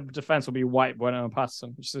 my defense will be White, Bueno, and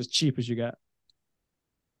Patterson, which is as cheap as you get.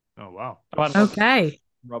 Oh wow. Okay.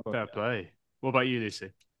 Fair play. What about you,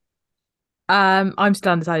 Lucy? I'm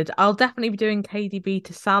still undecided. I'll definitely be doing KDB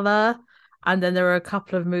to Salah, and then there are a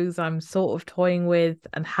couple of moves I'm sort of toying with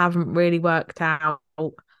and haven't really worked out.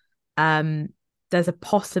 There's a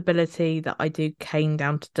possibility that I do Kane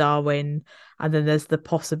down to Darwin, and then there's the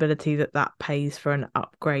possibility that pays for an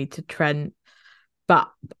upgrade to Trent.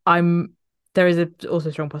 But there is also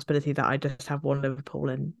a strong possibility that I just have one Liverpool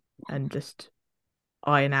and just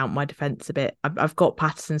iron out my defence a bit. I've got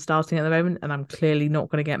Patterson starting at the moment, and I'm clearly not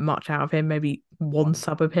going to get much out of him. Maybe one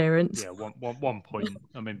sub appearance. Yeah, one point.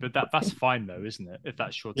 I mean, but that's fine though, isn't it? If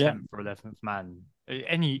that's your 10th or 11th man,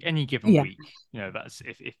 any given week, that's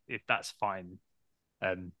if that's fine.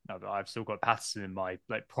 I've still got Patterson in my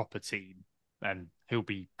proper team, and he'll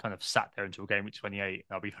be kind of sat there until game week 28.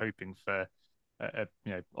 I'll be hoping for,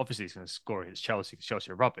 obviously he's going to score against Chelsea because Chelsea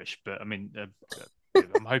are rubbish. But I mean,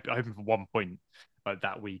 I'm hoping for 1 point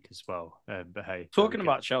that week as well. But hey, talking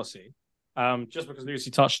about Chelsea, just because Lucy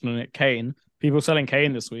touched on it, Kane. People selling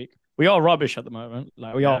Kane this week. We are rubbish at the moment.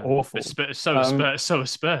 Like we are awful. So are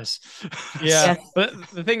Spurs. Yeah, but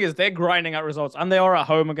the thing is, they're grinding out results, and they are at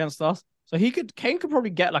home against us. So Kane could probably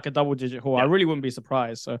get like a double-digit haul. Yeah. I really wouldn't be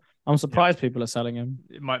surprised. So I'm surprised people are selling him.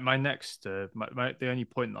 My next, the only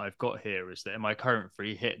point that I've got here is that in my current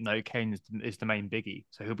free hit, no, Kane is the main biggie,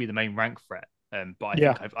 so he'll be the main rank threat. But I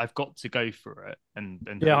think I've got to go for it, and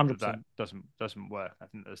that doesn't work. I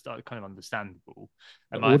think that's kind of understandable.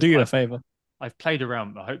 We'll do you a favor. I've played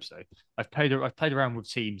around. I hope so. I've played around with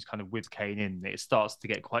teams kind of with Kane in. It starts to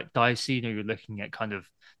get quite dicey. You're looking at kind of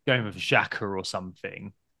going with Xhaka or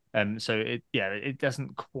something. So it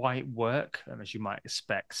doesn't quite work as you might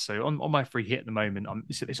expect. So on my free hit at the moment,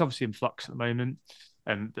 it's obviously in flux at the moment.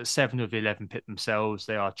 But 7 of the 11 pit themselves.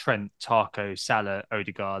 They are Trent, Tarko, Salah,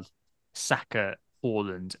 Odegaard, Saka,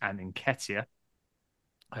 Haaland, and Nketiah.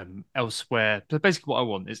 Elsewhere, but basically what I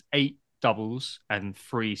want is 8 doubles and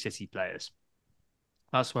 3 City players.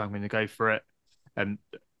 That's why I'm going to go for it.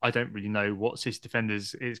 I don't really know what City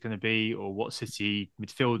defenders it's going to be or what City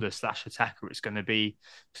midfielder / attacker it's going to be.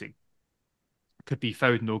 It could be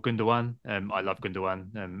Foden or Gundogan. I love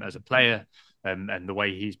Gundogan as a player, and the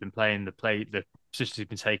way he's been playing, the positions he's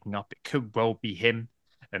been taking up. It could well be him,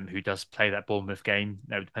 who does play that Bournemouth game.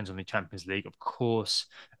 It depends on the Champions League, of course.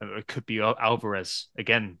 It could be Alvarez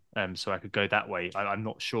again, so I could go that way. I'm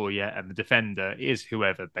not sure yet. And the defender is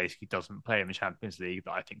whoever basically doesn't play in the Champions League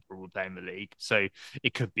that I think will play in the league. So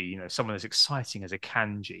it could be someone as exciting as a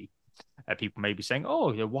Kanji. People may be saying,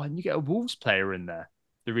 "Oh, why didn't you get a Wolves player in there?"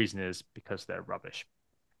 The reason is because they're rubbish.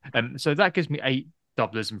 So that gives me 8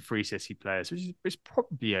 doublers and 3 City players, which is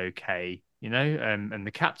probably okay, And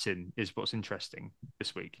the captain is what's interesting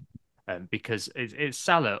this week, because it's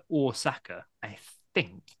Salah or Saka. I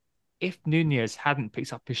think if Nunez hadn't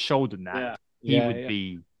picked up his shoulder nap, he would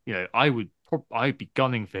be, I'd be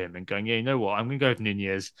gunning for him and going, yeah, you know what, I'm going to go with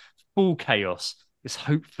Nunez, full chaos. Let's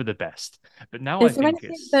hope for the best. But now I think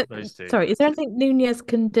it's those two. Sorry, is there anything Nunez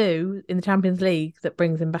can do in the Champions League that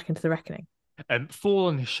brings him back into the reckoning? Fall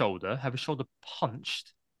on his shoulder, have his shoulder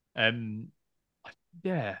punched.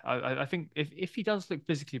 Yeah, I think if he does look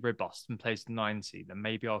physically robust and plays 90, then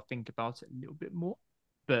maybe I'll think about it a little bit more.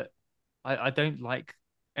 But I don't like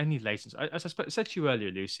any latency. As I said to you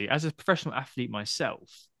earlier, Lucy, as a professional athlete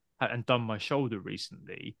myself, and done my shoulder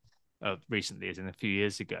recently as in a few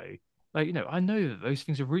years ago. I know that those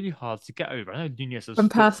things are really hard to get over. I know Nunez has from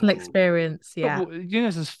personal experience, yeah.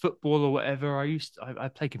 Nunez has football or whatever. I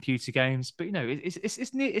play computer games, but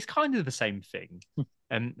it's kind of the same thing.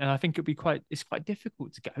 And I think it's quite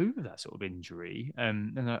difficult to get over that sort of injury.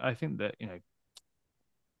 And I think that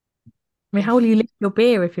I mean, how will you lift your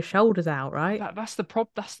beer if your shoulder's out, right? That's the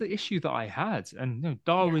problem. That's the issue that I had. And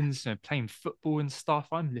Darwin's playing football and stuff.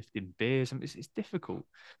 I'm lifting beers. It's difficult.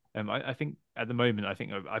 I think at the moment,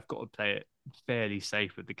 I've got to play it fairly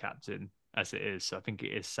safe with the captain as it is. So I think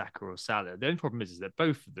it is Saka or Salah. The only problem is that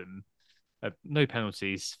both of them, no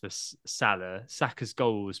penalties for Salah. Saka's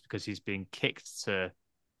goals because he's being kicked to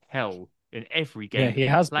hell in every game he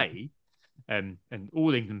has played. And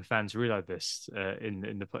all England fans realise this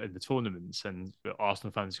in the tournaments, and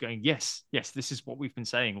Arsenal fans going, yes, this is what we've been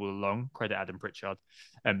saying all along. Credit Adam Pritchard.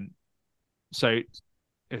 So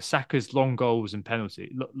Saka's long goals and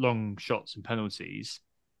long shots and penalties.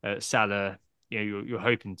 Salah, you're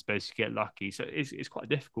hoping to basically get lucky. So it's quite a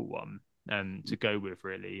difficult one to go with,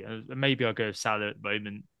 really. Maybe I'll go with Salah at the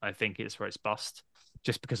moment. I think it's where it's bust,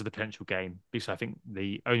 just because of the potential game. Because I think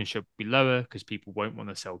the ownership will be lower because people won't want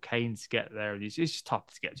to sell Kane to get there. And it's just tough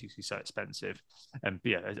to get to because he's so expensive.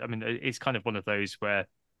 It's kind of one of those where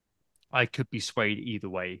I could be swayed either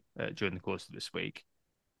way during the course of this week.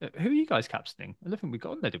 Who are you guys captaining? I don't think we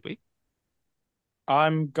got on there, did we?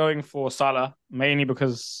 I'm going for Salah mainly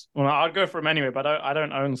because I'd go for him anyway, but I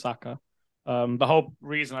don't own Saka. The whole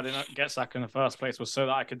reason I didn't get Saka in the first place was so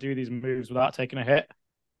that I could do these moves without taking a hit.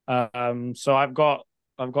 So I've got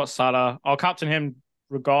Salah. I'll captain him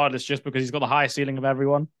regardless, just because he's got the highest ceiling of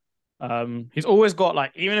everyone. He's always got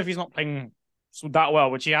even if he's not playing that well,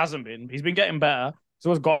 which he hasn't been, he's been getting better. He's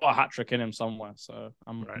always got a hat trick in him somewhere. So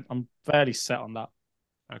I'm fairly set on that.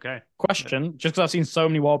 Okay. Question, just because I've seen so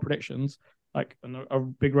many wild predictions, a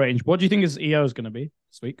big range. What do you think his EO is going to be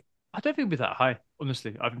this week? I don't think it'll be that high,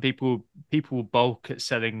 honestly. I think people will bulk at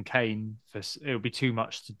selling Kane it'll be too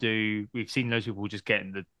much to do. We've seen those people just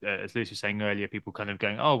getting as Lucy was saying earlier, people kind of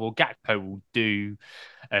going, oh, well, Gakpo will do.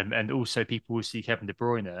 And also people will see Kevin De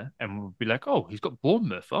Bruyne and will be like, oh, he's got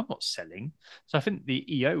Bournemouth. I'm not selling. So I think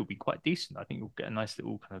the EO will be quite decent. I think you'll get a nice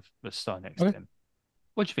little kind of star next to him.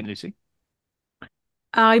 What do you think, Lucy?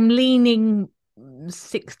 I'm leaning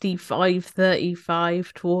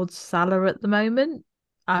 65-35 towards Salah at the moment.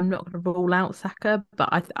 I'm not going to rule out Saka,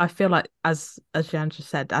 but I feel like, as Jian just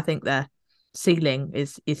said, I think their ceiling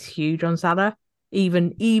is huge on Salah.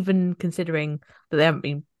 Even considering that they haven't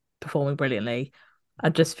been performing brilliantly, I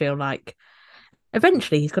just feel like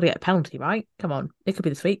eventually he's got to get a penalty, right? Come on, it could be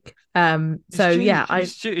this week.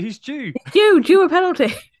 He's due a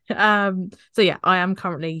penalty. So yeah, I am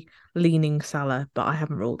currently leaning Salah, but I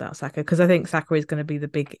haven't ruled out Saka because I think Saka is going to be the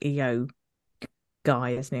big EO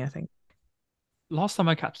guy, isn't he? I think. Last time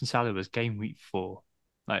I captained Salah was game week 4.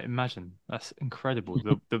 Imagine, that's incredible.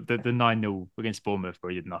 The 9-0 against Bournemouth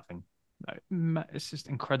where he did nothing. It's just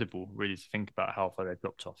incredible, really, to think about how far they've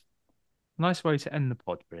dropped off. Nice way to end the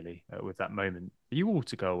pod, really, with that moment. For you all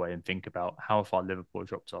to go away and think about how far Liverpool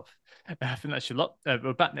dropped off. I think that's your lot.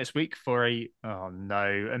 We're back next week for a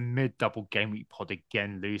mid-double game week pod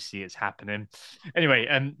again, Lucy. It's happening.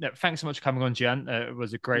 Anyway, thanks so much for coming on, Jian. It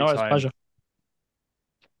was a great time. It's a pleasure.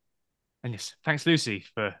 And yes, thanks, Lucy,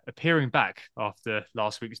 for appearing back after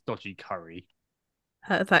last week's dodgy curry.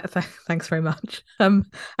 Thanks very much. And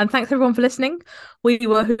thanks everyone for listening. We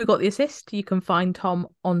were Who Got the Assist. You can find Tom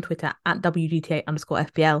on Twitter at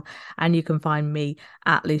WGTA_FPL, and you can find me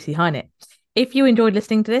at Lucy Hynett. If you enjoyed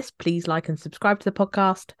listening to this, please like and subscribe to the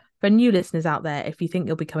podcast. For new listeners out there, if you think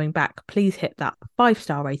you'll be coming back, please hit that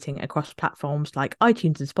 5-star rating across platforms like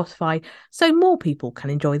iTunes and Spotify so more people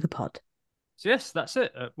can enjoy the pod. So yes, that's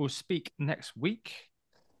it. We'll speak next week.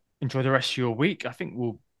 Enjoy the rest of your week. I think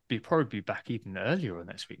we'll probably be back even earlier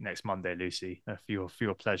next Monday, Lucy, for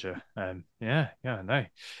your pleasure. I know. Yeah, I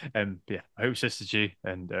hope it's just you,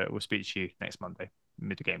 and we'll speak to you next Monday,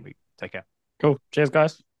 mid-game week. Take care. Cool. Cheers,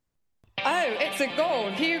 guys. Oh, it's a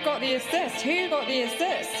goal. Who got the assist? Who got the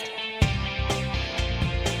assist?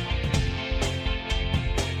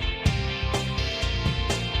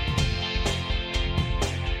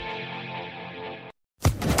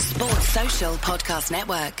 Sports Social Podcast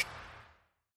Network.